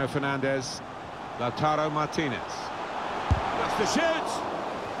time. Bruno Fernandes. Lautaro Martinez. That's the shoot.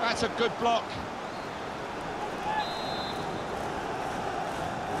 That's a good block.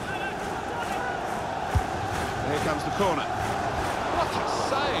 Here comes the corner. What a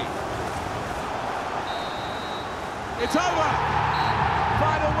save! It's over.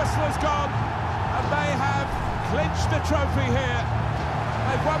 Final whistle has gone, and they have clinched the trophy here.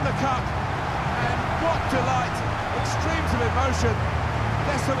 They've won the cup, and what delight! Extremes of emotion,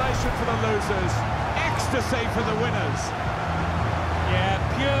 desolation for the losers, ecstasy for the winners. Yeah,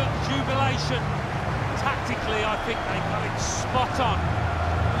 pure jubilation. Tactically, I think they got it spot on.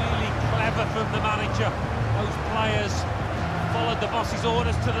 Really clever from the manager. Those players followed the boss's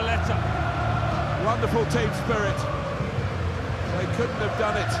orders to the letter. Wonderful team spirit. They couldn't have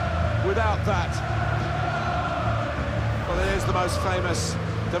done it without that. Well, it is the most famous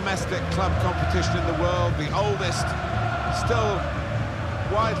domestic club competition in the world, the oldest, still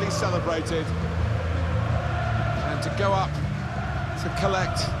widely celebrated. And to go up to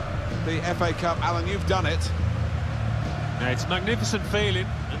collect the FA Cup, Alan, you've done it. Yeah, it's a magnificent feeling,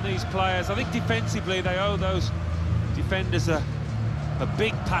 and these players, I think defensively they owe those defenders a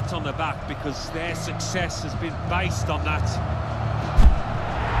big pat on the back, because their success has been based on that.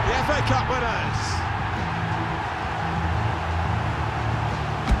 The FA Cup winners.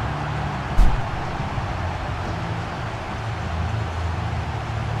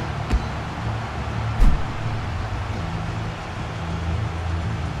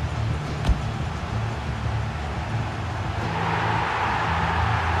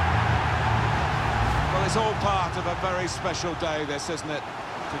 It's all part of a very special day, this, isn't it?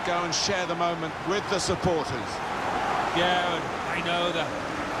 To go and share the moment with the supporters. Yeah, and I know the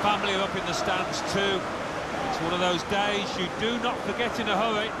family are up in the stands too. It's one of those days you do not forget in a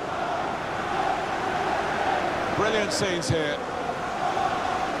hurry. Brilliant scenes here.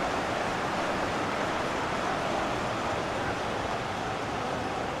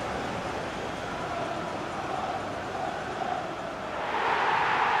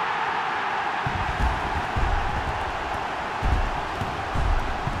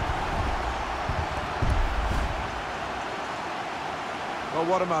 Well,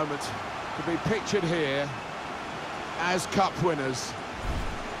 what a moment to be pictured here as cup winners.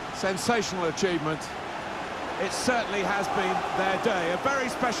 Sensational achievement. It certainly has been their day, a very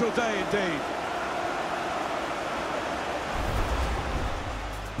special day indeed.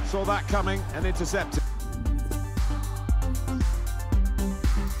 Saw that coming and intercepted.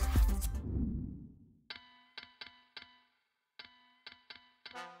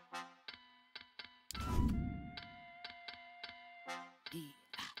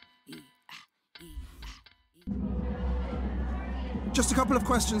 Just a couple of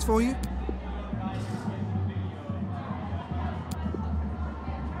questions for you.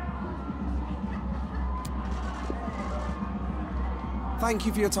 Thank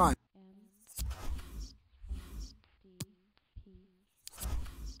you for your time.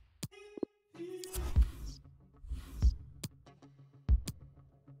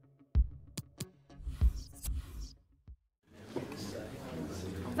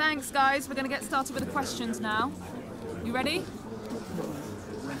 Thanks, guys. We're going to get started with the questions now. You ready?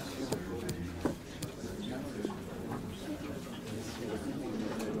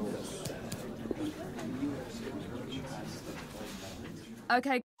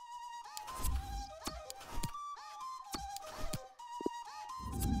 Okay.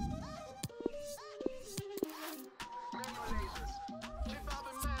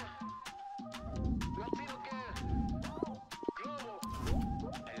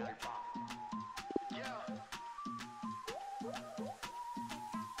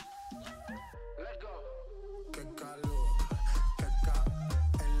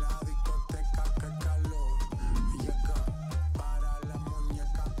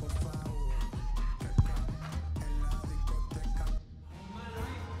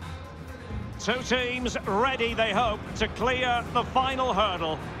 Two teams ready, they hope, to clear the final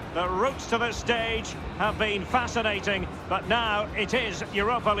hurdle. The routes to this stage have been fascinating, but now it is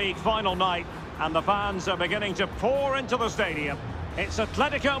Europa League final night, and the fans are beginning to pour into the stadium. It's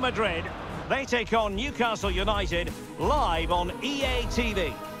Atletico Madrid. They take on Newcastle United live on EA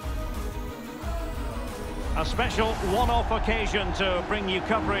TV. A special one-off occasion to bring you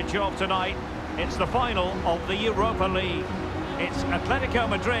coverage of tonight. It's the final of the Europa League. It's Atletico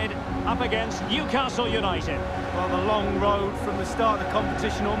Madrid up against Newcastle United. Well, the long road from the start of the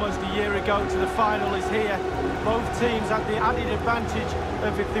competition almost a year ago to the final is here. Both teams have the added advantage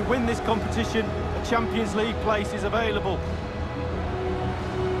of, if they win this competition, a Champions League place is available.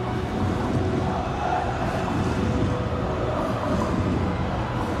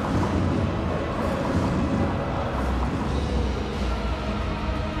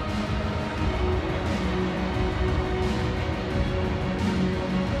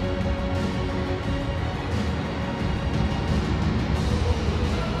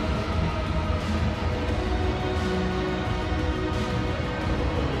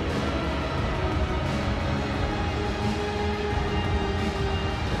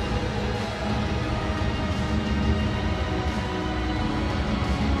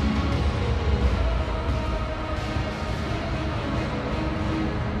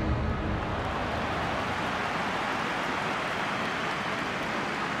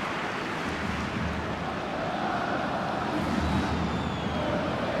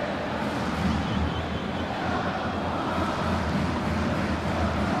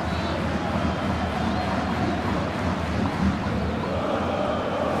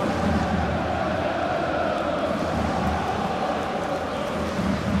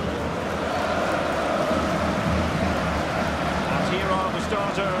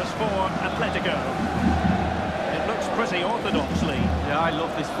 Atletico. It looks pretty orthodoxly. Yeah, I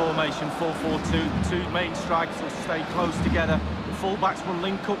love this formation, 4-4-2. The two main strikers will stay close together. The full-backs will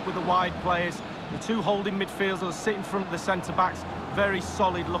link up with the wide players. The two holding midfielders will sit in front of the centre-backs. Very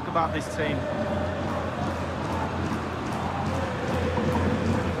solid look about this team.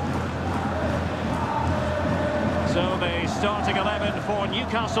 So the starting 11 for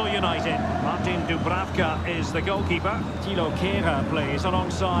Newcastle United. Martin Dubravka is the goalkeeper. Thilo Kehrer plays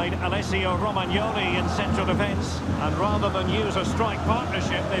alongside Alessio Romagnoli in central defence. And rather than use a strike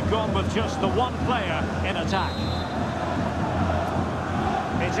partnership, they've gone with just the one player in attack.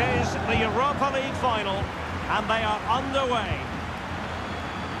 It is the Europa League final, and they are underway.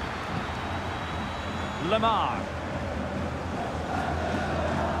 Lemar.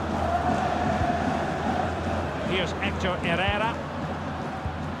 Here's Hector Herrera.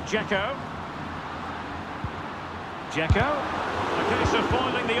 Dzeko. Dzeko. A case of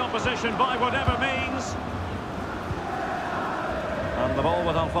foiling the opposition by whatever means. And the ball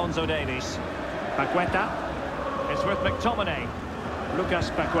with Alphonso Davies. Paqueta. It's with McTominay. Lucas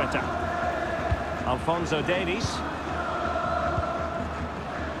Paqueta. Alphonso Davies.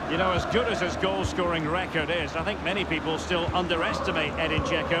 You know, as good as his goal-scoring record is, I think many people still underestimate Edin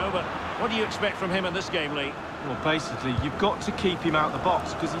Dzeko, but what do you expect from him in this game, Lee? Well, basically, you've got to keep him out the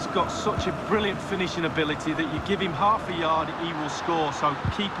box because he's got such a brilliant finishing ability that you give him half a yard, he will score. So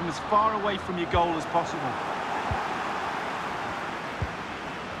keep him as far away from your goal as possible.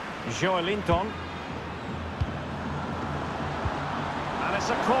 Joelinton. And it's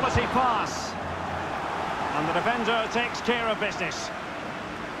a quality pass. And the defender takes care of business.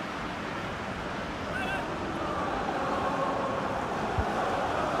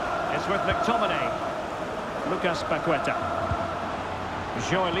 It's with McTominay. Lucas Paqueta.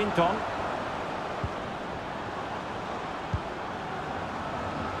 Joelinton.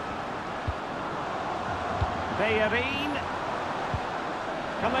 Bellerin.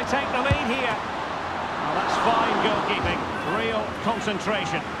 Can they take the lead here? Oh, that's fine goalkeeping. Real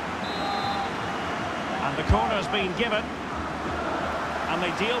concentration. And the corner's been given. And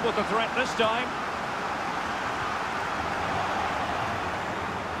they deal with the threat this time.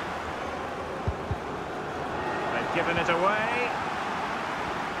 Giving it away.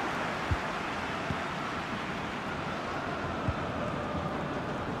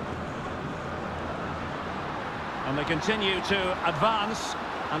 And they continue to advance,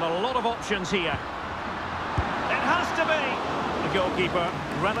 and a lot of options here. It has to be. The goalkeeper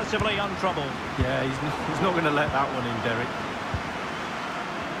relatively untroubled. Yeah, he's not going to let that one in, Derek.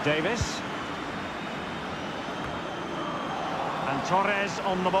 Davis. And Torres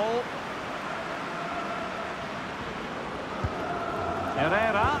on the ball.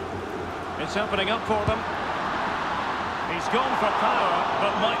 Herrera, it's opening up for them. He's gone for power,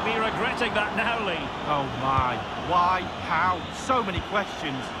 but might be regretting that now, Lee. Oh my, why, how, so many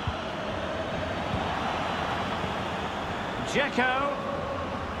questions. Dzeko.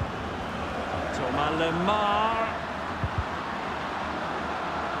 Thomas Lemar.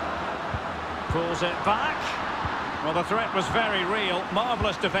 Pulls it back. Well, the threat was very real.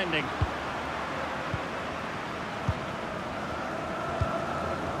 Marvellous defending.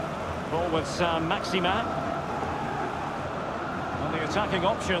 Ball with Saint-Maximin. And the attacking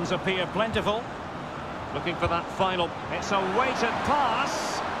options appear plentiful. Looking for that final. It's a weighted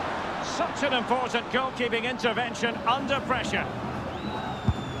pass. Such an important goalkeeping intervention under pressure.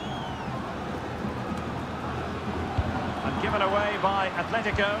 And given away by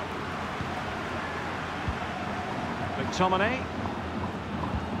Atletico. McTominay.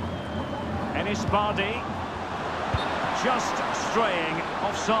 Enis Bardi. Just straying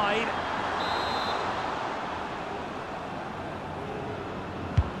offside.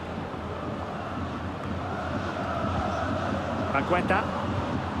 Paqueta.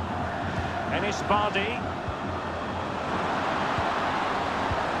 Enis Bardi.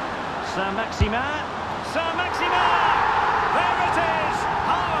 Saint-Maximin. Saint-Maximin! There it is!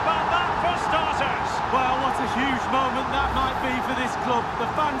 How about that for starters? Well, what a huge moment that might be for this club. The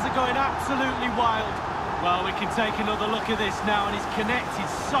fans are going absolutely wild. Well, we can take another look at this now, and he's connected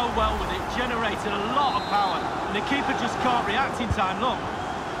so well with it, generated a lot of power, and the keeper just can't react in time. Look.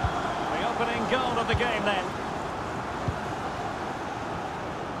 The opening goal of the game then.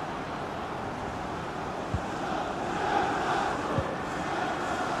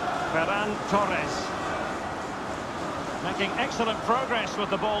 Ferran Torres. Making excellent progress with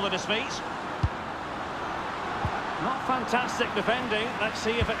the ball at his feet. Not fantastic defending. Let's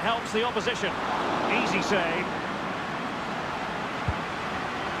see if it helps the opposition. Easy save.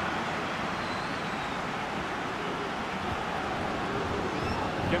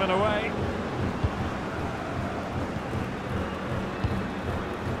 Given away.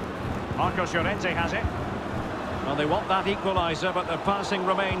 Marcos Llorente has it. Well, they want that equaliser, but their passing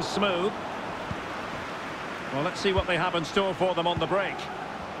remains smooth. Well, let's see what they have in store for them on the break.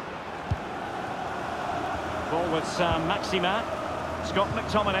 Ball with Saint-Maximin. Scott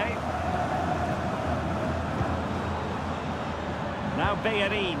McTominay. Now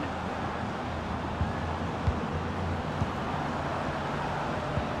Bellerin.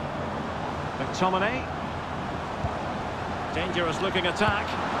 McTominay. Dangerous looking attack.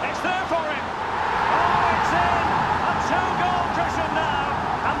 It's there for him. Oh, it's in. A two-goal cushion now.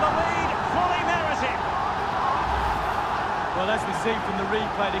 And the lead fully merited. Well, as we see from the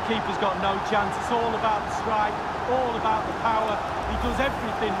replay, the keeper's got no chance. It's all about the strike, all about the power. He does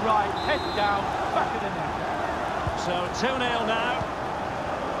everything right. Head down, back of the net. So 2-0 now.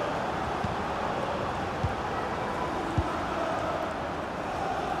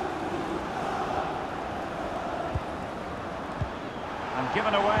 And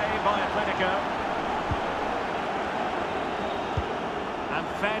given away by Atletico. And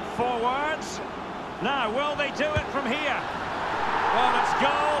fed forwards. Now, will they do it from here? Well, it's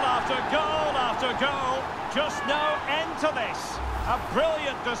goal after goal after goal. Just no end to this. A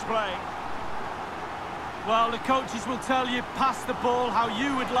brilliant display. Well, the coaches will tell you, pass the ball how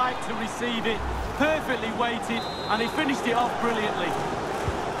you would like to receive it. Perfectly weighted, and he finished it off brilliantly.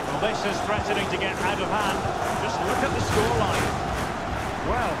 Well, this is threatening to get out of hand. Just look at the scoreline.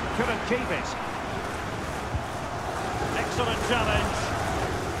 Well, couldn't keep it. Excellent challenge.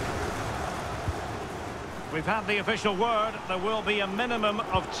 We've had the official word. There will be a minimum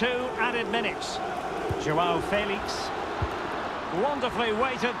of 2 added minutes. Joao Felix. Wonderfully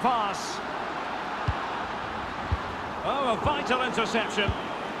weighted pass. Oh, a vital interception.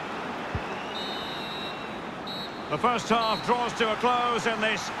 The first half draws to a close in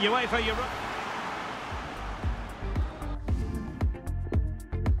this UEFA Europa.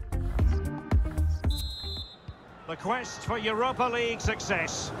 The quest for Europa League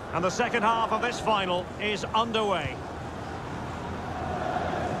success, and the second half of this final is underway.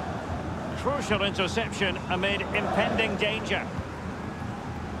 Crucial interception amid impending danger.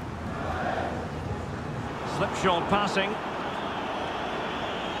 Slipshod passing.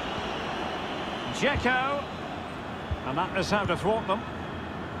 Dzeko. And that is how to thwart them.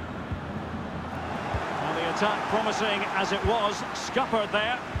 And the attack promising as it was, scuppered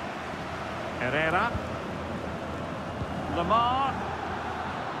there. Herrera. Lemar.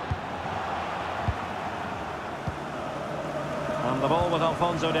 And the ball with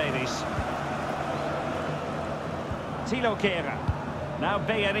Alphonso Davies. Thilo Kehrer. Now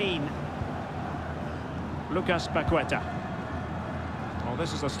Bellerin. Lucas Paqueta. Well,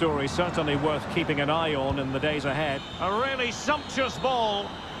 this is a story certainly worth keeping an eye on in the days ahead. A really sumptuous ball.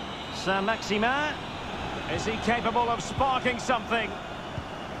 Saint-Maximin. Is he capable of sparking something?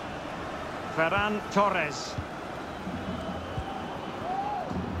 Ferran Torres.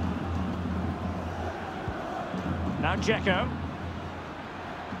 Now Dzeko.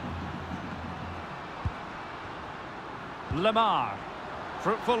 Lemar.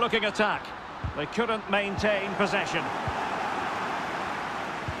 Fruitful looking attack. They couldn't maintain possession.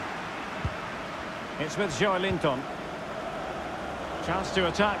 It's with Joelinton. Chance to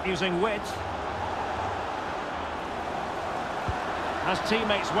attack using width. Has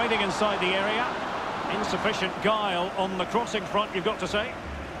teammates waiting inside the area. Insufficient guile on the crossing front, you've got to say.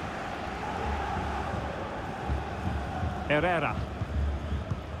 Herrera.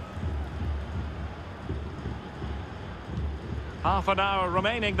 Half an hour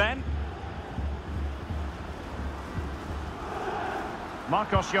remaining then.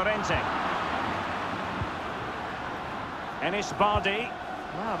 Marcos Llorente. Enis Bardi.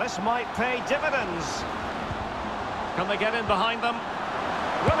 Wow, this might pay dividends. Can they get in behind them?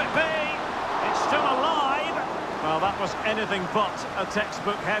 Will it be? It's still alive. Well, that was anything but a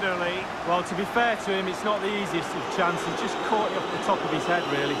textbook header, Lee. Well, to be fair to him, it's not the easiest of chances. Just caught it off the top of his head,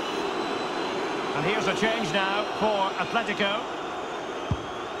 really. And here's a change now for Atletico.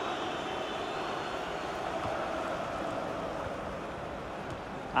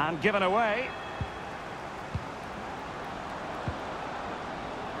 And given away.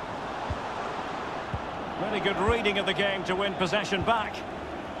 Really good reading of the game to win possession back.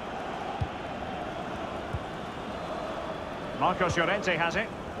 Marcos Llorente has it.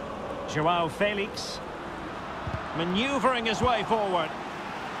 Joao Felix. Manoeuvring his way forward.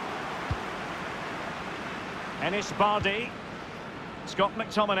 Enis Bardi. Scott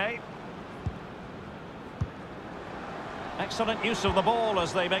McTominay. Excellent use of the ball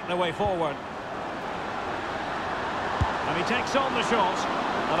as they make their way forward. And he takes on the shot.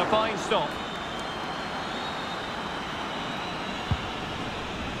 And a fine stop.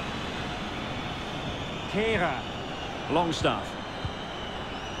 Kehrer. Longstaff.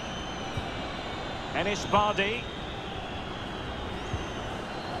 Enis Bardi.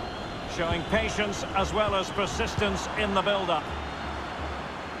 Showing patience as well as persistence in the build-up.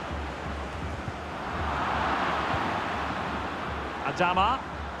 Adama.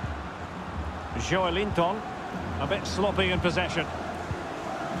 Joelinton. A bit sloppy in possession.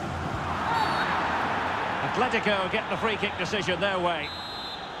 Atletico get the free kick decision their way.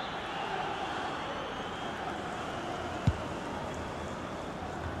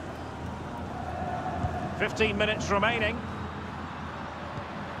 "15 minutes remaining.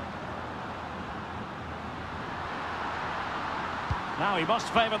 Now he must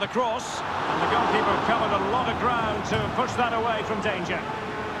favour the cross, and the goalkeeper covered a lot of ground to push that away from danger.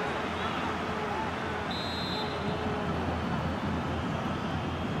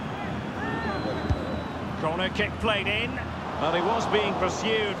 Corner kick played in, but he was being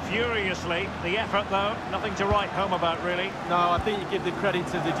pursued furiously. The effort, though, nothing to write home about, really. No, I think you give the credit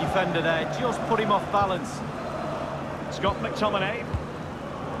to the defender there. Just put him off balance. Scott McTominay.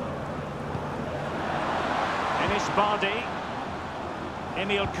 Enis Bardi.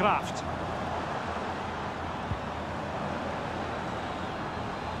 Emil Kraft.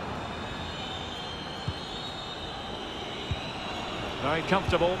 Very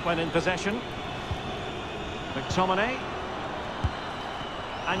comfortable when in possession. McTominay.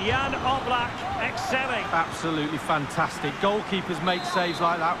 And Jan Oblak excelling. Absolutely fantastic. Goalkeepers make saves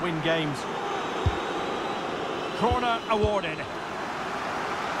like that, win games. Corner awarded.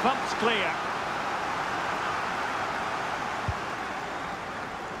 Thumped clear.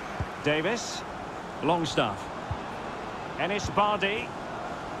 Davis. Longstaff. Enis Bardi.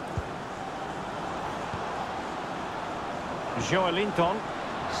 Joelinton.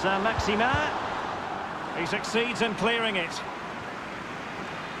 Saint-Maximin. He succeeds in clearing it.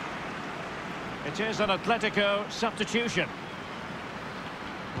 It is an Atletico substitution.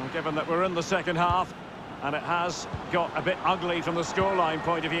 Well, given that we're in the second half, and it has got a bit ugly from the scoreline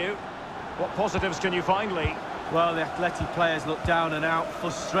point of view, what positives can you find, Lee? Well, the Athletic players look down and out,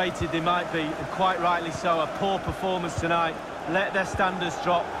 frustrated they might be, and quite rightly so. A poor performance tonight, let their standards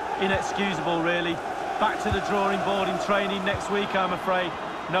drop, inexcusable really. Back to the drawing board in training next week, I'm afraid.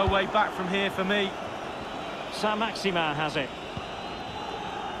 No way back from here for me. Saint-Maximin has it.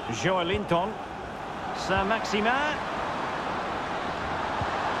 Joelinton. Saint-Maximin.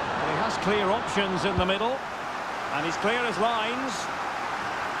 He has clear options in the middle, and he's clear as lines.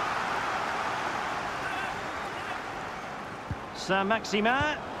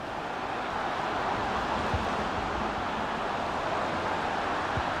 Saint-Maximin.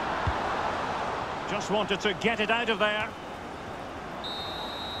 Just wanted to get it out of there.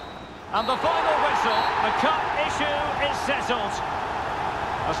 And the final whistle, the cup issue is settled.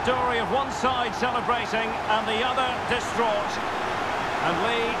 A story of one side celebrating and the other distraught. And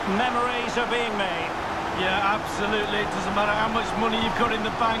Lee, memories are being made. Yeah, absolutely. It doesn't matter how much money you've got in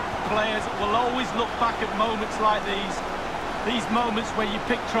the bank. Players will always look back at moments like these. These moments where you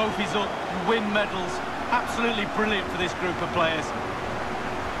pick trophies up, you win medals. Absolutely brilliant for this group of players.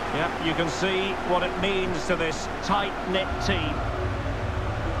 Yeah, you can see what it means to this tight-knit team.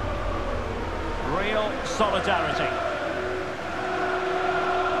 Real solidarity.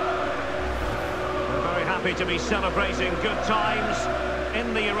 They're very happy to be celebrating good times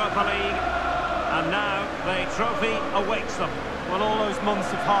in the Europa League. And now the trophy awaits them. Well, all those months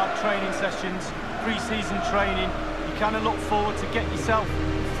of hard training sessions, pre-season training, you kind of look forward to get yourself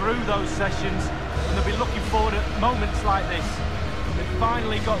through those sessions, and they'll be looking forward at moments like this. They've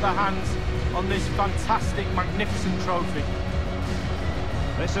finally got their hands on this fantastic, magnificent trophy.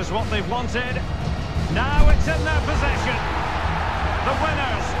 This is what they've wanted. Now it's in their possession. The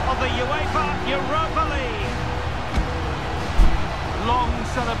winners of the UEFA Europa League. Long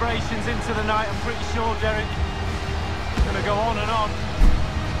celebrations into the night, I'm pretty sure, Derek. Going to go on and on.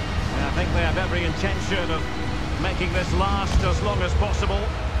 Yeah, I think they have every intention of making this last as long as possible.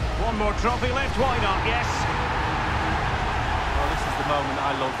 One more trophy left, why not? Yes. Well, this is the moment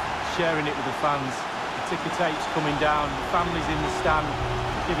I love, sharing it with the fans. The ticker tape's coming down, the families in the stand,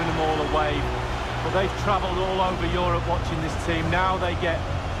 giving them all a wave. But they've travelled all over Europe watching this team. Now they get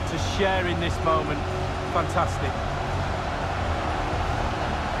to share in this moment. Fantastic.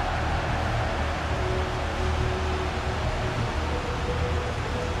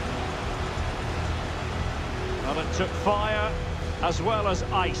 Well, it took fire as well as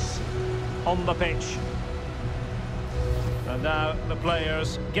ice on the pitch. And now the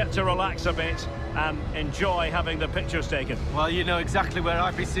players get to relax a bit and enjoy having the pictures taken. Well, you know exactly where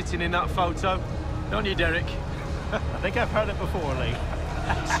I'd be sitting in that photo, don't you, Derek? I think I've heard it before, Lee.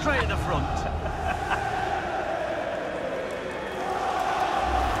 Straight at the front.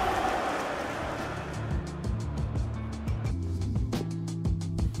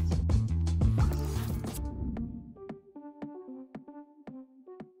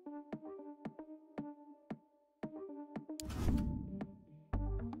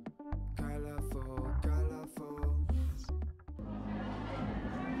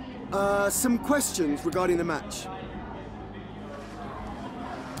 Some questions regarding the match.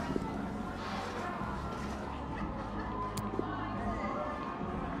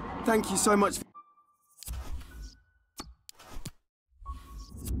 Thank you so much.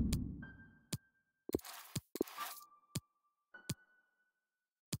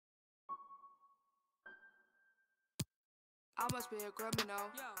 I must be a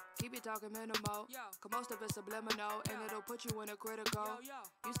criminal. Keep it talking minimal. Cause most of it's subliminal, and it'll put you in a critical.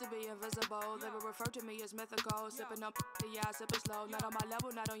 Used to be invisible, they would refer to me as mythical. Sipping up, yeah, I sip it slow. Not on my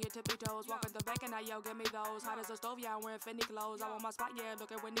level, not on your tippy toes. Walking the bank and I yell, give me those. Hot as a stove, yeah, I'm wearing Fendi clothes. I want my spot, yeah,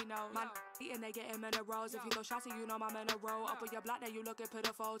 look at Wendy knows. My eating, they getting minerals. If you throw shots, you know I'm in a row. Up on your block, now you looking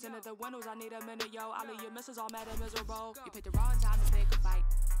pitiful. Tinted the windows, I need a minute, yo. All of your misses all mad and miserable. You picked the wrong time to pick a fight.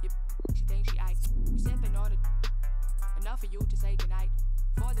 She thinks she ice. You sipping on it. Enough for you to say goodnight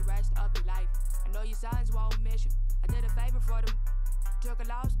for the rest of your life. I know your sons won't miss you. I did a favor for them. Took a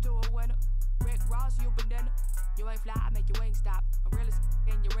loss to a winner. Rick Ross, you been dinner. You ain't fly, I make your wings stop. I'm real as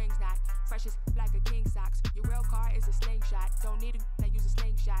and your ring's not. Fresh as like a king socks. Your real car is a slingshot. Don't need a use a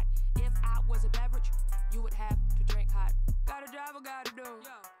slingshot. If I was a beverage, you would have to drink hot. Got a job I gotta do.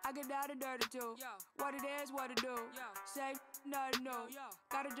 I get down and dirty too. What it is, what it do. Say nothing new.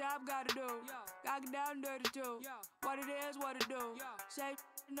 Got a job, gotta do. I get down and dirty too. What it is, what it do. Say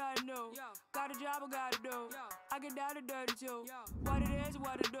nothing new. Got a job, I gotta do. I get down and dirty too. What it is,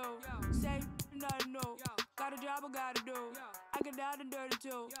 what it do. Say nothing new. Got a job, I gotta do. I get down and dirty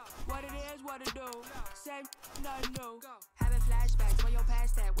too. What it is, what it do. Say nothing new. Having flashbacks, where your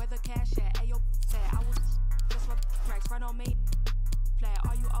past at, where the cash at, ayo fat. I was just for tracks, front on me. Flat,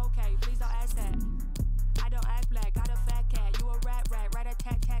 are you okay? Please don't ask that. I don't act black, got a fat cat. You a rat,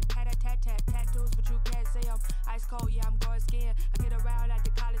 tat-a-tat-tat, tattoos, but you can't see them. Ice cold, yeah, I'm going skiing. I get around like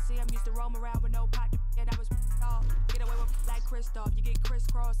the Coliseum. Used to roam around with no pot, and I was off. Get away with like Christoph. You get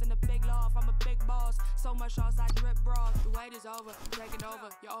crisscrossed in the big loft. I'm a big boss. So much sauce, I drip broth. The wait is over, I'm taking over.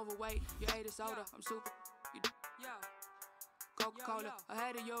 You're overweight, you ate a soda. I'm super, Coca-Cola,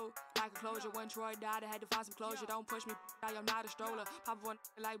 ahead of you, like a closure. When Troy died, I had to find some closure. Don't push me, I am not a stroller. Pop one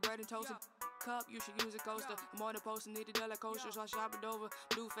like bread and toast. Cup, you should use a coaster. I'm on the post and need a dealer coaster, so I shop it over.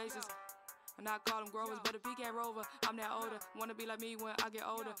 Blue faces, and I call them growers, but if he can't rover, I'm that older. Wanna be like me when I get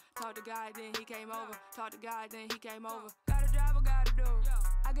older. Talk to God, then he came over. Talk to God, then he came over. Got a job, I gotta do.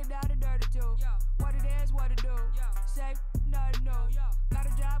 I get down